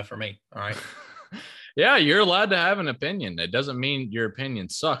ain't good enough for me. All right. Yeah, you're allowed to have an opinion. It doesn't mean your opinion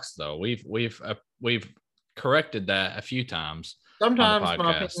sucks, though. We've corrected that a few times.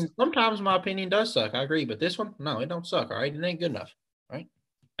 Sometimes my opinion does suck. I agree, but this one, no, it don't suck. All right, it ain't good enough. All right.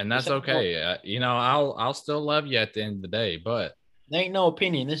 And that's okay. I'll still love you at the end of the day, but there ain't no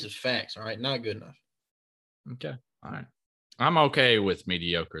opinion. This is facts. All right, not good enough. Okay, all right. I'm okay with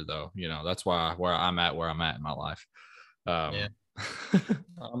mediocre, though. That's where I'm at in my life. Yeah,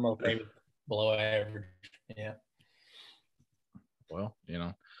 I'm okay with below average. Yeah. Well,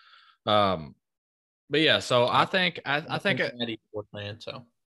 but yeah. So I think so.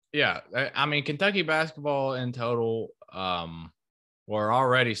 Yeah, I mean Kentucky basketball in total. We're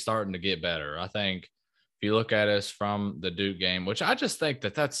already starting to get better. I think if you look at us from the Duke game, which I just think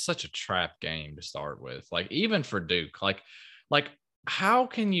that's such a trap game to start with, like even for Duke, like how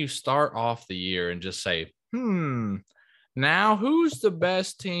can you start off the year and just say, now who's the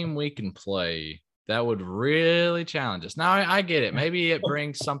best team we can play that would really challenge us? Now I get it. Maybe it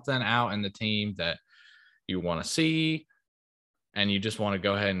brings something out in the team that you want to see and you just want to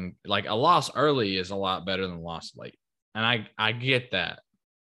go ahead and like a loss early is a lot better than a loss late. And I get that.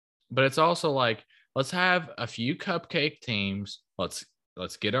 But it's also like, let's have a few cupcake teams. Let's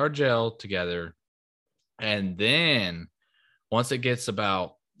get our gel together. And then once it gets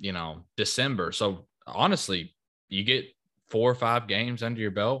about, December. So honestly, you get 4 or 5 games under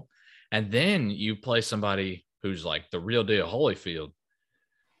your belt. And then you play somebody who's like the real deal, Holyfield.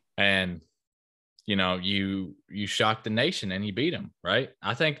 And, you shock the nation and you beat them, right?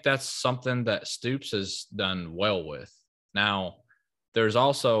 I think that's something that Stoops has done well with. Now, there's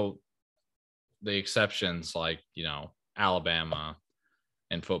also the exceptions like, Alabama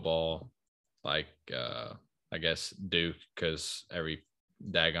in football, like I guess Duke, because every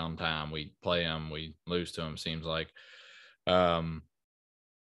daggone time we play them, we lose to them. Seems like, but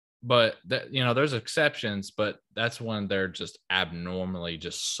that there's exceptions, but that's when they're just abnormally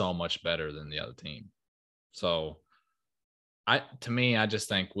just so much better than the other team. So, to me, I just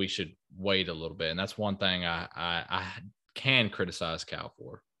think we should wait a little bit, and that's one thing I can criticize Cal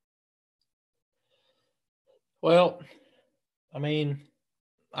for. Well, I mean,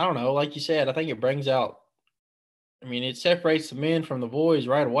 I don't know. Like you said, I think it brings out. I mean, it separates the men from the boys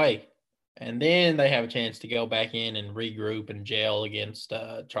right away, and then they have a chance to go back in and regroup and gel against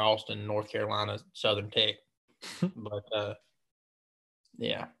Charleston, North Carolina, Southern Tech. But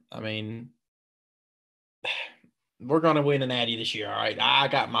yeah, I mean, we're going to win a natty this year. All right. I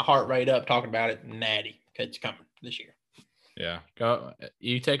got my heart rate up talking about it. Natty. It's coming this year. Yeah. Go.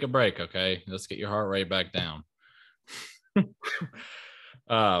 You take a break. Okay. Let's get your heart rate back down.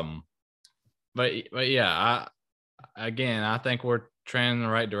 But yeah, I think we're trending in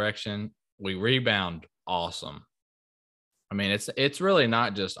the right direction. We rebound awesome. I mean, it's really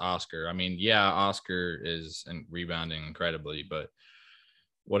not just Oscar. I mean, yeah, Oscar is rebounding incredibly, but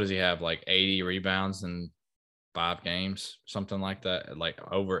what does he have? Like 80 rebounds in 5 games, something like that. Like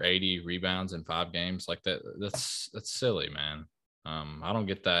over 80 rebounds in 5 games, like that. That's silly, man. I don't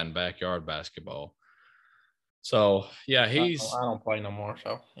get that in backyard basketball. So yeah, I don't play no more.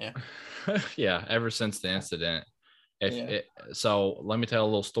 So yeah, yeah. Ever since the incident, yeah. So let me tell a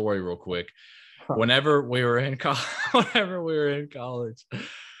little story real quick. Whenever we were in college,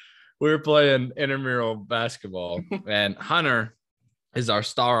 we were playing intramural basketball, and Hunter is our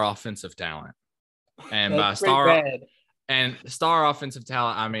star offensive talent. And by star offensive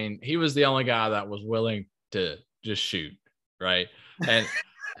talent, I mean he was the only guy that was willing to just shoot, right?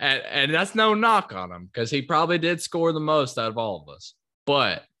 And that's no knock on him, because he probably did score the most out of all of us,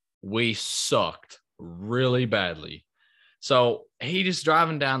 but we sucked really badly. So he just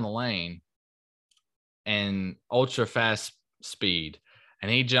driving down the lane and ultra fast speed,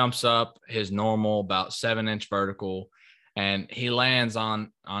 and he jumps up his normal about 7-inch vertical, and he lands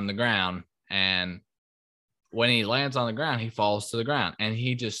on the ground. And when he lands on the ground, he falls to the ground, and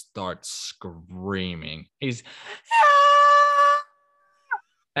he just starts screaming. He's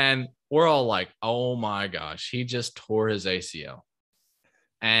and we're all like, oh my gosh, he just tore his ACL.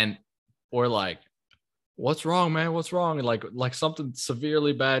 And we're like, what's wrong, man? What's wrong? Like something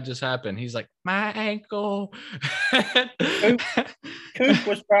severely bad just happened. He's like, my ankle. Coop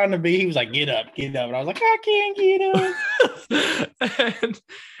was trying to be, he was like, get up. And I was like, I can't get up.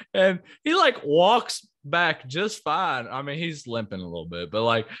 and he like walks back just fine. I mean, he's limping a little bit, but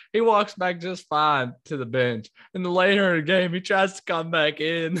like he walks back just fine to the bench. And then later in the game, he tries to come back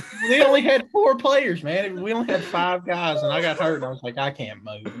in. We only had 4 players, man. We only had 5 guys, and I got hurt. And I was like, I can't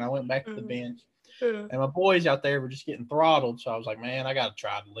move. And I went back to the bench. Yeah. And my boys out there were just getting throttled. So I was like, man, I got to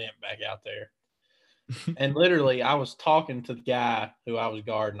try to limp back out there. And literally, I was talking to the guy who I was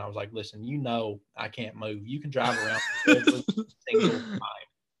guarding. I was like, listen, I can't move. You can drive around every single time.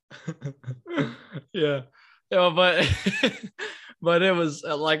 Yeah. But it was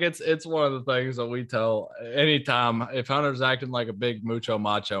like, it's one of the things that we tell anytime. If Hunter's acting like a big mucho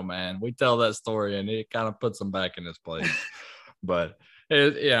macho man, we tell that story, and it kind of puts him back in his place. But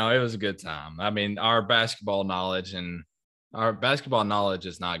it was a good time. I mean, our basketball knowledge is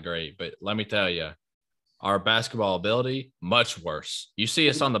not great, but let me tell you, our basketball ability, much worse. You see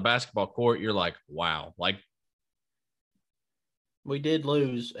us on the basketball court, you're like, wow. Like, we did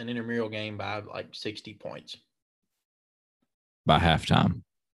lose an intramural game by like 60 points. By halftime.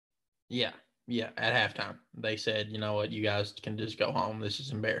 Yeah, at halftime. They said, you know what, you guys can just go home. This is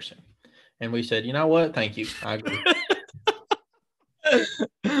embarrassing. And we said, you know what, thank you. I agree.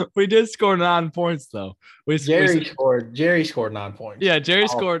 We did score 9 points though. Jerry scored 9 points. Yeah, Jerry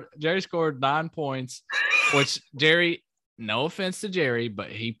scored 9 points, which Jerry, no offense to Jerry, but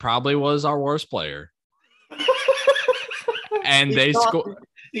he probably was our worst player. And they scored.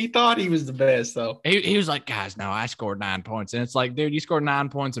 He thought he was the best though. He was like, guys, no, I scored 9 points. And it's like, dude, you scored 9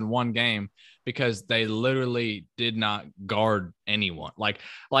 points in one game because they literally did not guard anyone. Like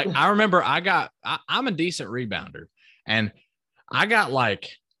I remember I'm a decent rebounder, and I got like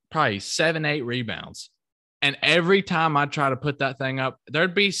probably 7-8 rebounds. And every time I try to put that thing up,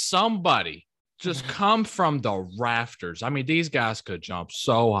 there'd be somebody just come from the rafters. I mean, these guys could jump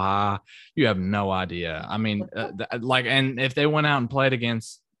so high. You have no idea. I mean, and if they went out and played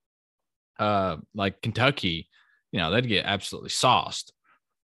against like Kentucky, they'd get absolutely sauced,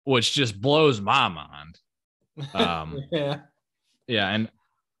 which just blows my mind. Yeah.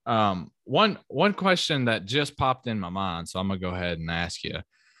 And one question that just popped in my mind, so I'm gonna go ahead and ask you.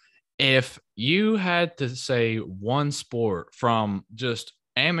 If you had to say one sport from just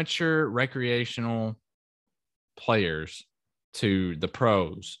amateur recreational players to the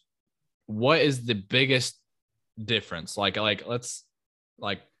pros, what is the biggest difference? Let's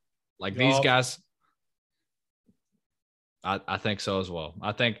like these Golf. guys. I think so as well.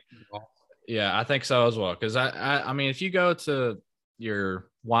 I think so as well. Because I mean, if you go to your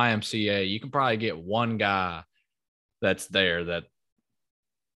YMCA, you can probably get one guy that's there that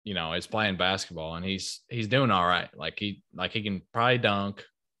is playing basketball, and he's doing all right. Like he can probably dunk,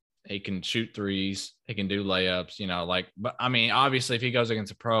 he can shoot threes, he can do layups. But I mean, obviously, if he goes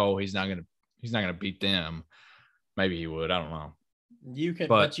against a pro, he's not gonna beat them. Maybe he would. I don't know.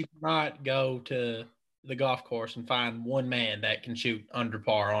 But you cannot go to the golf course and find one man that can shoot under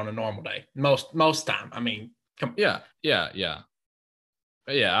par on a normal day. Most time. I mean, yeah.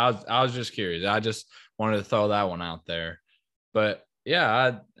 I was just curious. I just wanted to throw that one out there. But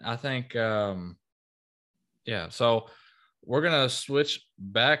yeah, I think so we're gonna switch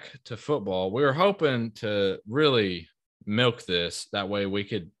back to football. We were hoping to really milk this. That way we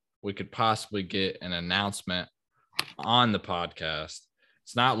could possibly get an announcement on the podcast.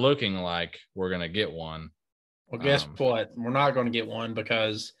 It's not looking like we're gonna get one. Well, guess what? We're not going to get one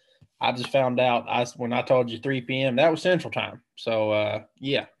because I just found out when I told you 3 p.m. that was Central Time. So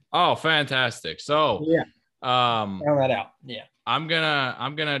yeah. Oh, fantastic! So yeah, found that out. Yeah, I'm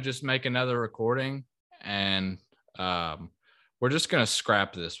gonna just make another recording, and we're just gonna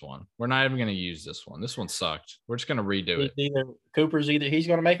scrap this one. We're not even gonna use this one. This one sucked. We're just gonna redo it. Cooper's he's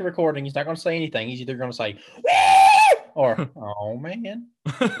gonna make a recording. He's not gonna say anything. He's either gonna say or oh man,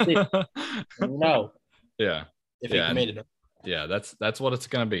 no. Yeah. If he committed them. Yeah, that's what it's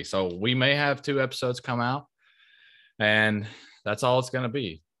gonna be. So we may have 2 episodes come out, and that's all it's gonna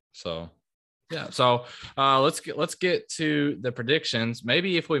be. So yeah. So let's get to the predictions.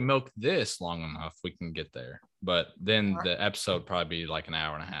 Maybe if we milk this long enough, we can get there. But then the episode probably be like an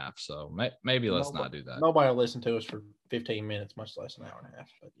hour and a half. So maybe let's not do that. Nobody will listen to us for 15 minutes, much less an hour and a half.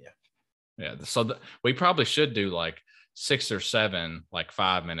 But yeah. Yeah. So we probably should do like 6 or 7 like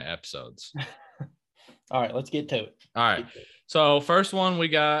 5-minute episodes. All right, let's get to it. All right. So first one we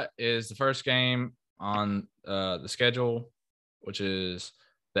got is the first game on the schedule, which is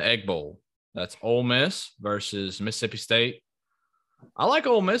the Egg Bowl. That's Ole Miss versus Mississippi State. I like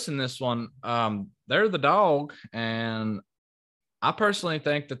Ole Miss in this one. They're the dog, and I personally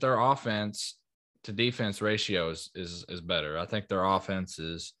think that their offense to defense ratio is better. I think their offense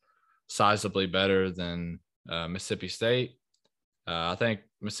is sizably better than Mississippi State. I think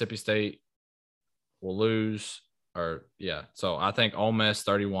Mississippi State will lose, so I think Ole Miss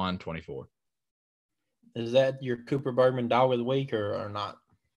 31-24. Is that your Cooper Bergman dog of the week or not?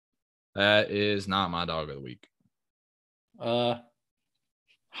 That is not my dog of the week. Hotty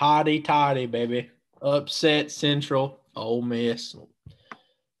toddy, baby. Upset Central, Ole Miss.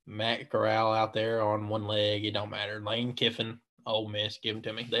 Matt Corral out there on one leg. It don't matter. Lane Kiffin, Ole Miss. Give them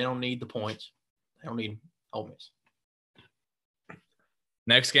to me. They don't need the points. They don't need Ole Miss.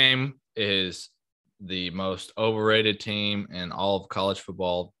 Next game is the most overrated team in all of college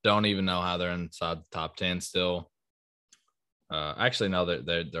football. Don't even know how they're inside the top 10 still. Actually, no,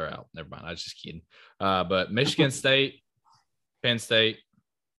 they're out. Never mind. I was just kidding. But Michigan State, Penn State.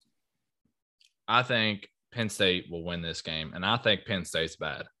 I think Penn State will win this game, and I think Penn State's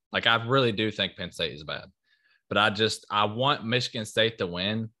bad. Like, I really do think Penn State is bad. But I want Michigan State to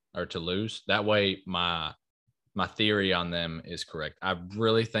win or to lose. That way my theory on them is correct. I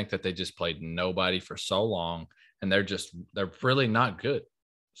really think that they just played nobody for so long, and they're really not good.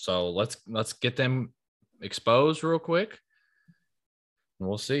 So let's get them exposed real quick. And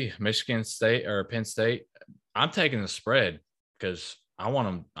we'll see. Michigan State or Penn State. I'm taking the spread because I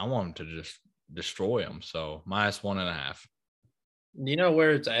want them to just destroy them. So -1.5. Do you know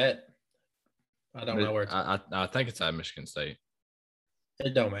where it's at? I don't know where it's at. I think it's at Michigan State.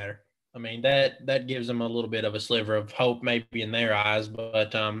 It don't matter. I mean, that gives them a little bit of a sliver of hope maybe in their eyes,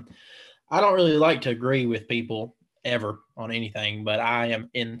 but I don't really like to agree with people ever on anything, but I am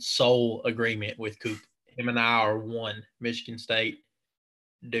in sole agreement with Coop. Him and I are one. Michigan State,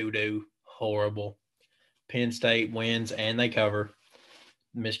 doo-doo, horrible. Penn State wins and they cover.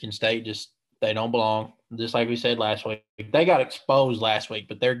 Michigan State they don't belong. Just like we said last week. They got exposed last week,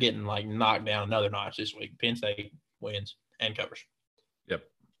 but they're getting like knocked down another notch this week. Penn State wins and covers. Yep.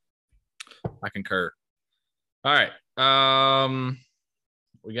 I concur. All right.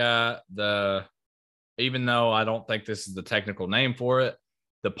 We got even though I don't think this is the technical name for it,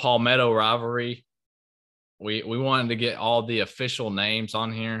 the Palmetto rivalry. We wanted to get all the official names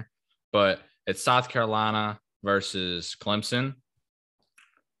on here. but it's South Carolina versus Clemson.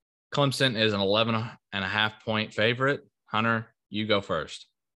 Clemson is an 11.5-point favorite. Hunter, you go first.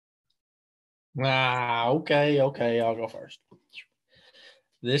 Okay. I'll go first.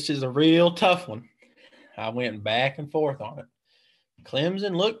 This is a real tough one. I went back and forth on it.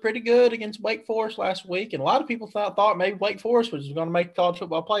 Clemson looked pretty good against Wake Forest last week, and a lot of people thought maybe Wake Forest was going to make the college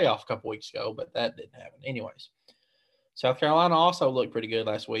football playoff a couple weeks ago, but that didn't happen. Anyways, South Carolina also looked pretty good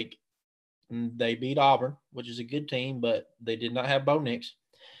last week. They beat Auburn, which is a good team, but they did not have Bo Nix.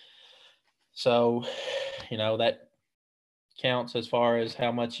 So, that counts as far as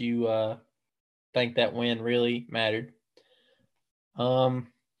how much you think that win really mattered. I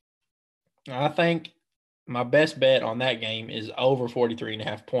think my best bet on that game is over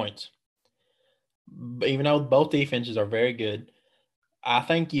 43.5 points. Even though both defenses are very good, I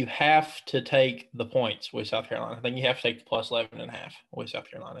think you have to take the points with South Carolina. I think you have to take the plus 11.5 with South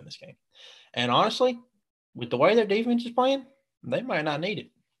Carolina in this game. And honestly, with the way their defense is playing, they might not need it.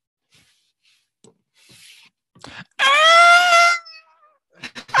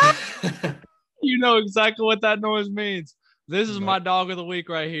 You know exactly what that noise means. This is my dog of the week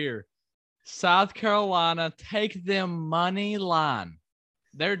right here. South Carolina, take them money line.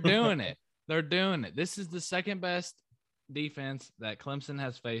 They're doing it. They're doing it. This is the second best defense that Clemson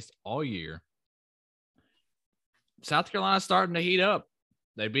has faced all year. South Carolina's starting to heat up.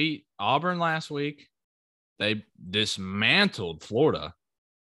 They beat Auburn last week. They dismantled Florida.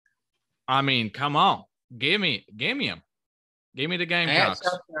 I mean, come on. Give me them. Give me the Gamecocks. At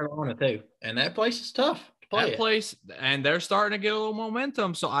South Carolina, too. And that place is tough to play. That place, and they're starting to get a little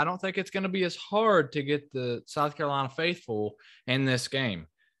momentum, so I don't think it's going to be as hard to get the South Carolina faithful in this game.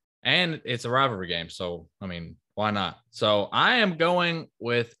 And it's a rivalry game, so, I mean, why not? So I am going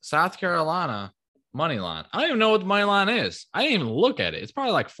with South Carolina money line. I don't even know what the money line is. I didn't even look at it. It's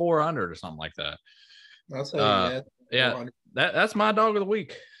probably like 400 or something like that. I'll say yeah, that's my dog of the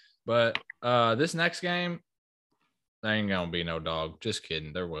week. But this next game, there ain't gonna be no dog. Just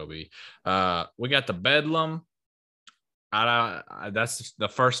kidding. There will be. We got the Bedlam. That's the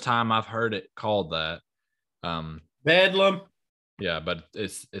first time I've heard it called that. Bedlam. Yeah, but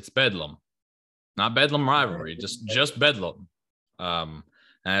it's Bedlam, not Bedlam rivalry. Just Bedlam.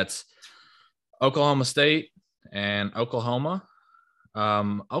 That's Oklahoma State and Oklahoma.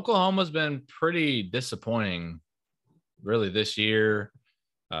 Oklahoma's been pretty disappointing, really, this year.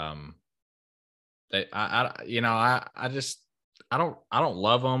 I don't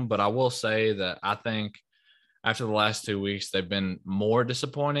love them, but I will say that I think after the last 2 weeks, they've been more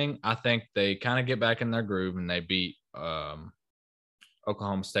disappointing. I think they kind of get back in their groove and they beat Oklahoma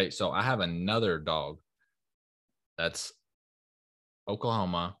State. So I have another dog. That's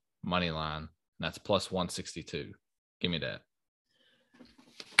Oklahoma money line. That's plus 162. Give me that.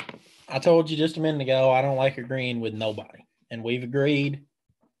 I told you just a minute ago, I don't like agreeing with nobody. And we've agreed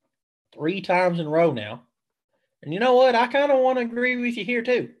 3 times in a row now. And you know what? I kind of want to agree with you here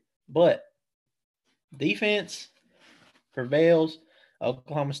too. But defense prevails.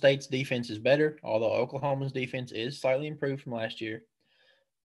 Oklahoma State's defense is better, although Oklahoma's defense is slightly improved from last year.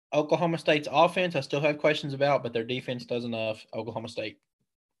 Oklahoma State's offense, I still have questions about, but their defense does enough. Oklahoma State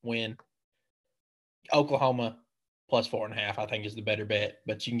win. Oklahoma plus 4.5, I think, is the better bet.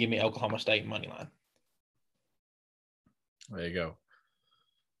 But you can give me Oklahoma State money line. There you go.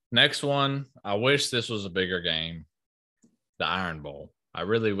 Next one, I wish this was a bigger game. The Iron Bowl. I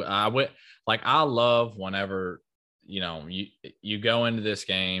love whenever, you go into this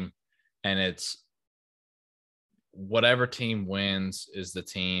game and it's whatever team wins is the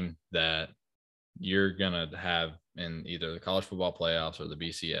team that you're going to have in either the college football playoffs or the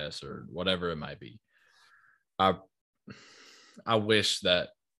BCS or whatever it might be. I wish that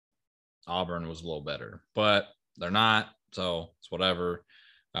Auburn was a little better, but they're not. So it's whatever.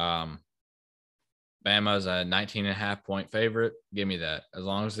 Bama's a 19.5 point favorite. Give me that. As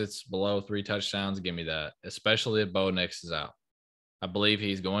long as it's below 3 touchdowns, give me that, especially if Bo Nix is out. I believe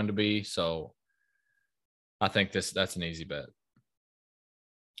he's going to be. So I think that's an easy bet.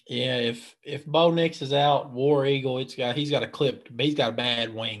 Yeah, if Bo Nix is out, War Eagle, he's got a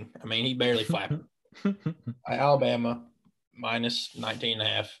bad wing. I mean, he barely flapped. Alabama minus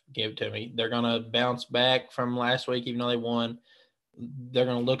 19.5. Give it to me. They're gonna bounce back from last week, even though they won. They're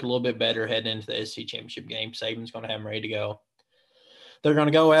gonna look a little bit better heading into the SEC championship game. Saban's gonna have them ready to go. They're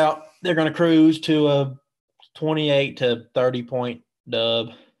gonna go out. They're gonna cruise to a 28 to 30 point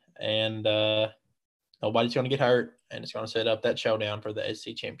dub, and nobody's gonna get hurt, and it's gonna set up that showdown for the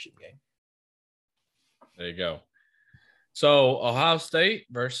SEC championship game. There you go. So Ohio State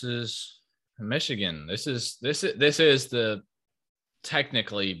versus Michigan. This is the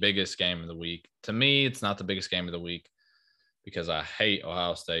technically biggest game of the week. To me, it's not the biggest game of the week because I hate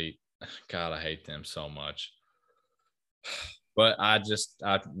Ohio State. God, I hate them so much. But I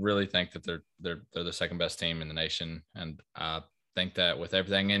really think that they're the second best team in the nation, and I think that with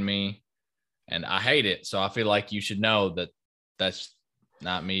everything in me, and I hate it. So I feel like you should know that that's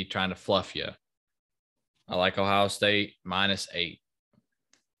not me trying to fluff you. I like Ohio State -8.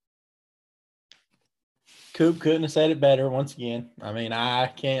 Coop couldn't have said it better once again. I mean, I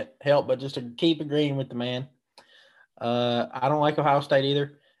can't help but just to keep agreeing with the man. I don't like Ohio State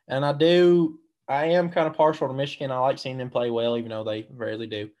either. And I am kind of partial to Michigan. I like seeing them play well, even though they rarely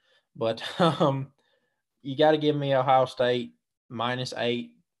do. But you got to give me Ohio State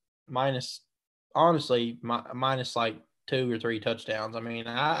 -8, honestly, minus like 2 or 3 touchdowns. I mean,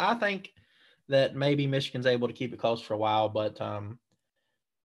 I think that maybe Michigan's able to keep it close for a while, but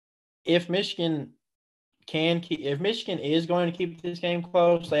if Michigan is going to keep this game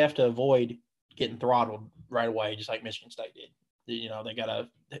close, they have to avoid getting throttled right away, just like Michigan State did. They got to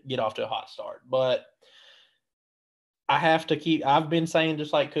get off to a hot start. But I've been saying,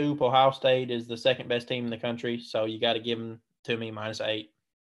 just like Coop, Ohio State is the second best team in the country. So you got to give them to me -8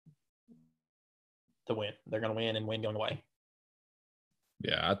 to win. They're going to win and win going away.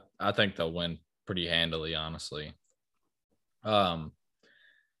 Yeah, I think they'll win pretty handily, honestly. All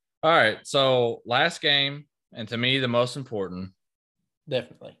right, so last game, and to me, the most important.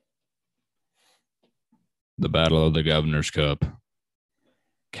 Definitely. The Battle of the Governor's Cup.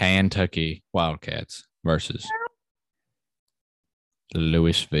 Kentucky Wildcats versus the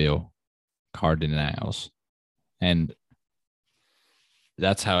Louisville Cardinals. And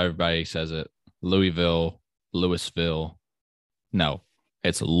that's how everybody says it. Louisville. No,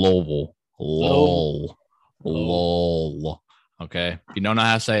 it's Louisville. Lol. Okay. If you don't know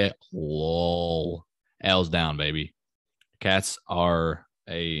how to say it, lol. L's down, baby. Cats are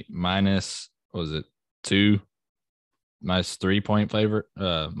a -2, -3 point favorite.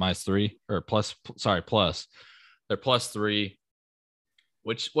 -3 or plus. They're +3,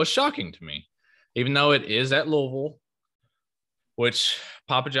 which was shocking to me, even though it is at Louisville, which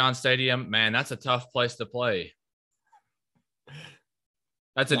Papa John Stadium, man, that's a tough place to play.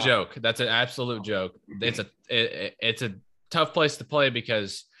 That's a joke. That's an absolute joke. It's a tough place to play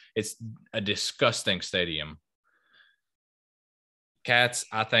because it's a disgusting stadium. Cats,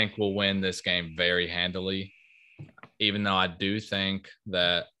 I think, will win this game very handily, even though I do think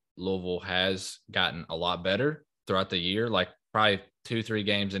that Louisville has gotten a lot better throughout the year. Like probably 2-3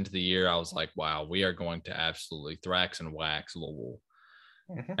 games into the year, I was like, wow, we are going to absolutely thrax and wax Louisville.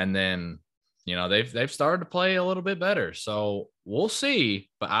 Mm-hmm. And then, they've started to play a little bit better. So we'll see.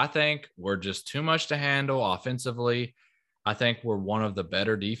 But I think we're just too much to handle offensively. I think we're one of the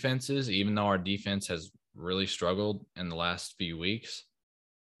better defenses, even though our defense has really struggled in the last few weeks.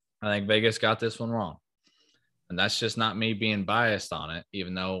 I think Vegas got this one wrong. And that's just not me being biased on it,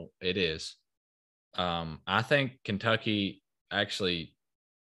 even though it is. I think Kentucky actually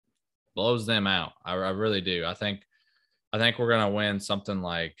blows them out. I really do. I think we're going to win something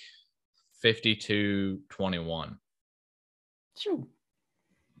like 52-21.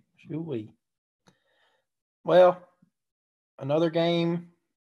 Shoo-wee. Well, another game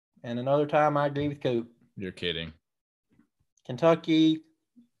and another time I agree with Coop. You're kidding. Kentucky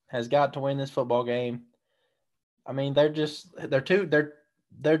has got to win this football game. I mean, they're just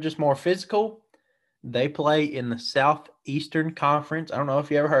more physical. They play in the Southeastern Conference. I don't know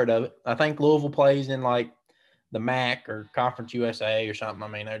if you ever heard of it. I think Louisville plays in like the MAC or Conference USA or something. I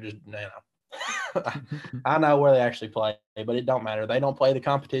mean, they're just, I know where they actually play, but it don't matter. They don't play the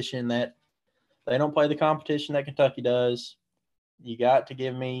competition that Kentucky does. You got to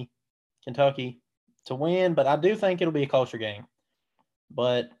give me Kentucky to win, but I do think it'll be a closer game.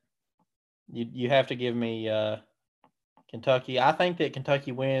 But you have to give me Kentucky. I think that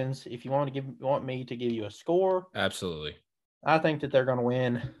Kentucky wins. If you want me to give you a score, absolutely. I think that they're going to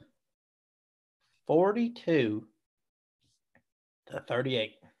win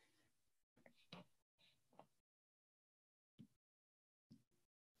 42-38.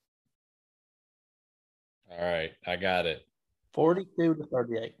 All right, I got it.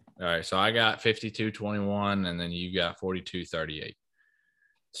 42-38. All right, so I got 52-21, and then you got 42-38.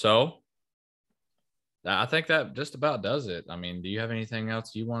 So I think that just about does it. I mean, do you have anything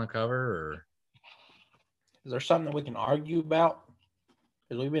else you want to cover, or is there something that we can argue about?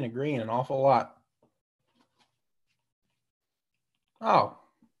 Because we've been agreeing an awful lot. Oh,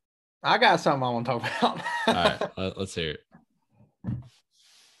 I got something I want to talk about. All right, let's hear it.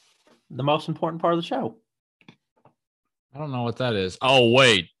 The most important part of the show. I don't know what that is. Oh,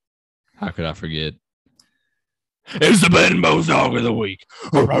 wait. How could I forget? is the Ben Dog of the week.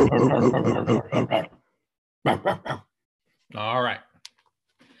 All right.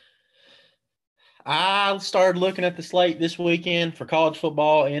 I started looking at the slate this weekend for college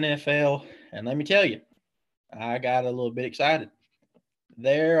football, NFL, and let me tell you, I got a little bit excited.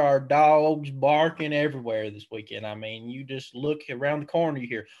 There are dogs barking everywhere this weekend. I mean, you just look around the corner, you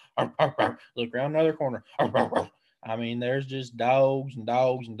hear, arf, arf, arf. Look around another corner. Arf, arf, arf. I mean, there's just dogs and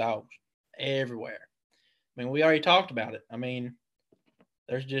dogs and dogs everywhere. I mean, we already talked about it. I mean,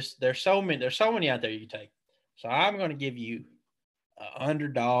 there's so many out there you can take. So I'm going to give you an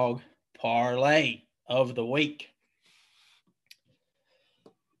underdog parlay of the week.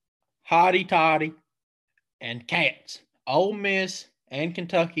 Hottie Toddy and Cats. Ole Miss and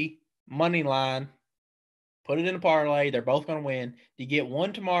Kentucky money line. Put it in a parlay. They're both going to win. You get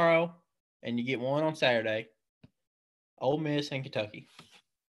one tomorrow and you get one on Saturday. Ole Miss and Kentucky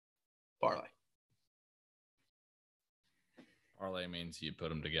parlay. Parlay means you put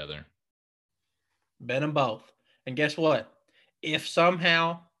them together. Bet them both. And guess what? If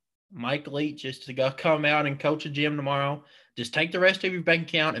somehow Mike Leach is to go come out and coach a gym tomorrow, just take the rest of your bank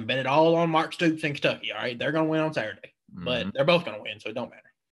account and bet it all on Mark Stoops in Kentucky. All right, they're going to win on Saturday, but they're both going to win, so it don't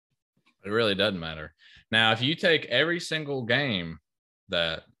matter. It really doesn't matter. Now, if you take every single game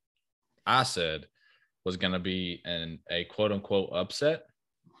that I said was going to be a quote unquote upset,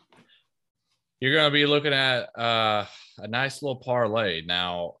 you're going to be looking at a nice little parlay.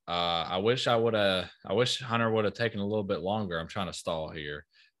 Now, I wish Hunter would have taken a little bit longer. I'm trying to stall here.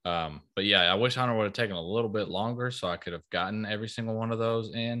 But yeah, I wish Hunter would have taken a little bit longer so I could have gotten every single one of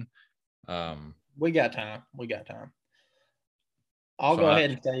those in. We got time. I'll go ahead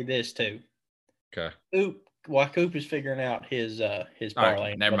and say this too. Okay. While Coop is figuring out his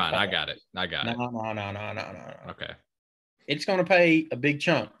parlay. Right, never mind. I got it. No. Okay. It's going to pay a big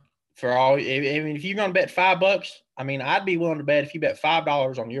chunk for all. I mean, if you're going to bet $5, I mean, I'd be willing to bet if you bet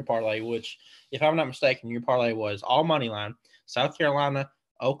 $5 on your parlay, which, if I'm not mistaken, your parlay was all money line, South Carolina,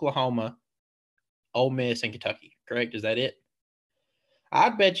 Oklahoma, Ole Miss, and Kentucky. Correct? Is that it?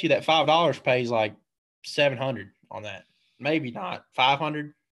 I'd bet you that $5 pays like $700 on that. Maybe not.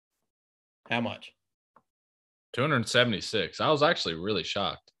 $500. How much? 276. I was actually really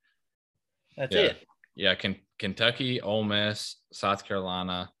shocked. That's it. Yeah, Kentucky, Ole Miss, South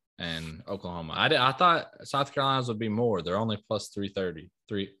Carolina, and Oklahoma. I thought South Carolina's would be more. They're only plus 330.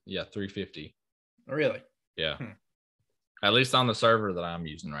 350. Really? Yeah. At least on the server that I'm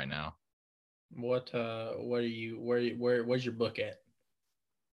using right now. Where's your book at?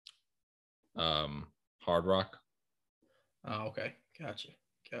 Hard Rock. Oh, okay. Gotcha.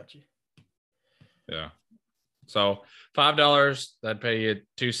 Yeah. So $5 that'd pay you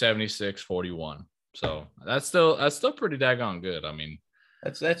 $276.41. So that's still pretty daggone good. I mean,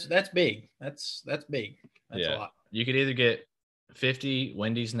 that's big. That's big. That's a lot. You could either get 50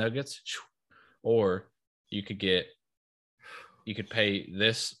 Wendy's nuggets, or you could pay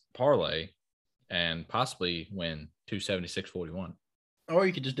this parlay and possibly win $276.41. Or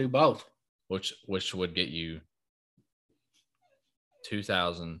you could just do both. Which would get you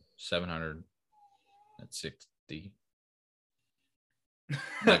 2,760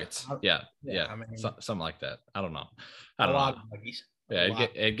 nuggets. Yeah. I mean, something like that. I don't know. A lot of nuggies. Yeah,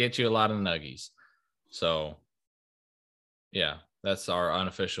 it gets you a lot of nuggies. So, yeah, that's our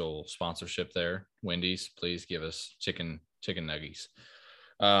unofficial sponsorship there. Wendy's, please give us chicken nuggies.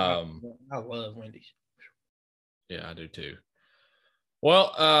 I love Wendy's. Yeah, I do too.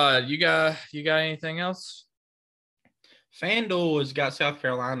 Well, you got anything else? FanDuel has got South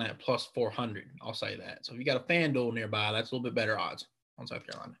Carolina at plus 400. I'll say that. So if you got a FanDuel nearby, that's a little bit better odds on South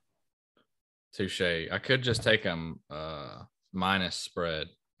Carolina. Touche. I could just take them minus spread.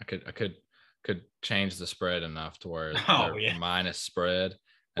 I could change the spread enough to where minus spread,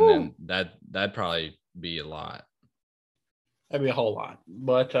 and then that'd probably be a lot. That'd be a whole lot.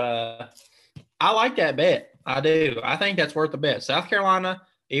 But I like that bet. I do. I think that's worth a bet. South Carolina,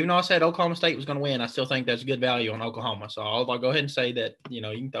 even though I said Oklahoma State was going to win, I still think that's good value on Oklahoma. So I'll go ahead and say that, you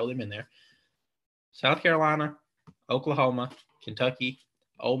can throw them in there. South Carolina, Oklahoma, Kentucky,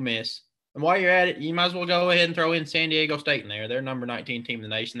 Ole Miss. And while you're at it, you might as well go ahead and throw in San Diego State in there. They're number 19 team in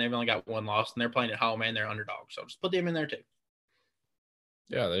the nation. They've only got one loss, and they're playing at home, and they're underdogs. So just put them in there too.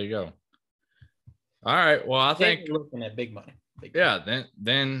 Yeah, there you go. All right. Well, I think you're looking at big money.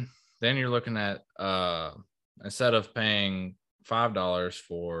 Then you're looking at instead of paying $5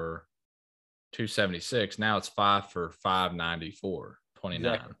 for $276, now it's $5 for $594.29.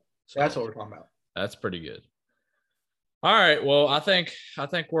 Exactly. So that's what we're talking about. That's pretty good. All right. Well, I think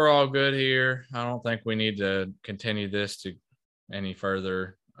we're all good here. I don't think we need to continue this to any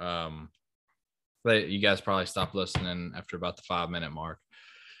further. You guys probably stopped listening after about the 5-minute mark.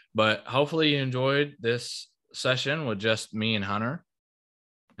 But hopefully you enjoyed this session with just me and Hunter.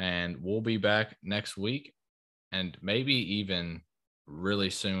 And we'll be back next week and maybe even really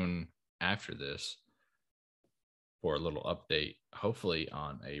soon after this for a little update, hopefully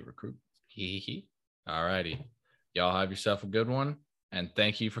on a recruit. All righty. Y'all have yourself a good one. And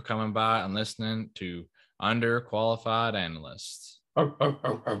thank you for coming by and listening to Underqualified Analysts.